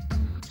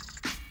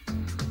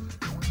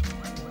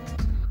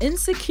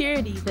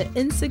 Insecurity, the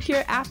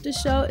Insecure After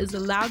Show, is a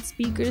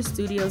Loudspeaker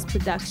Studios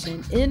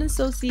production in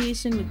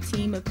association with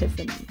Team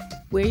Epiphany.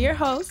 We're your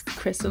hosts,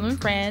 Crystal and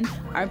Fran.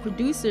 Our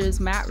producers,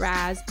 Matt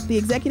Raz. The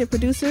executive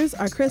producers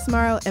are Chris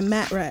Morrow and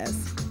Matt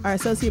Raz. Our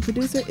associate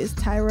producer is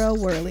Tyrell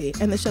Worley.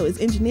 And the show is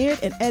engineered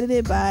and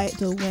edited by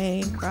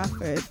Dwayne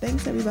Crawford.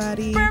 Thanks,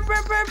 everybody. Brr,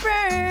 brr, brr,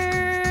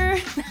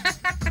 brr.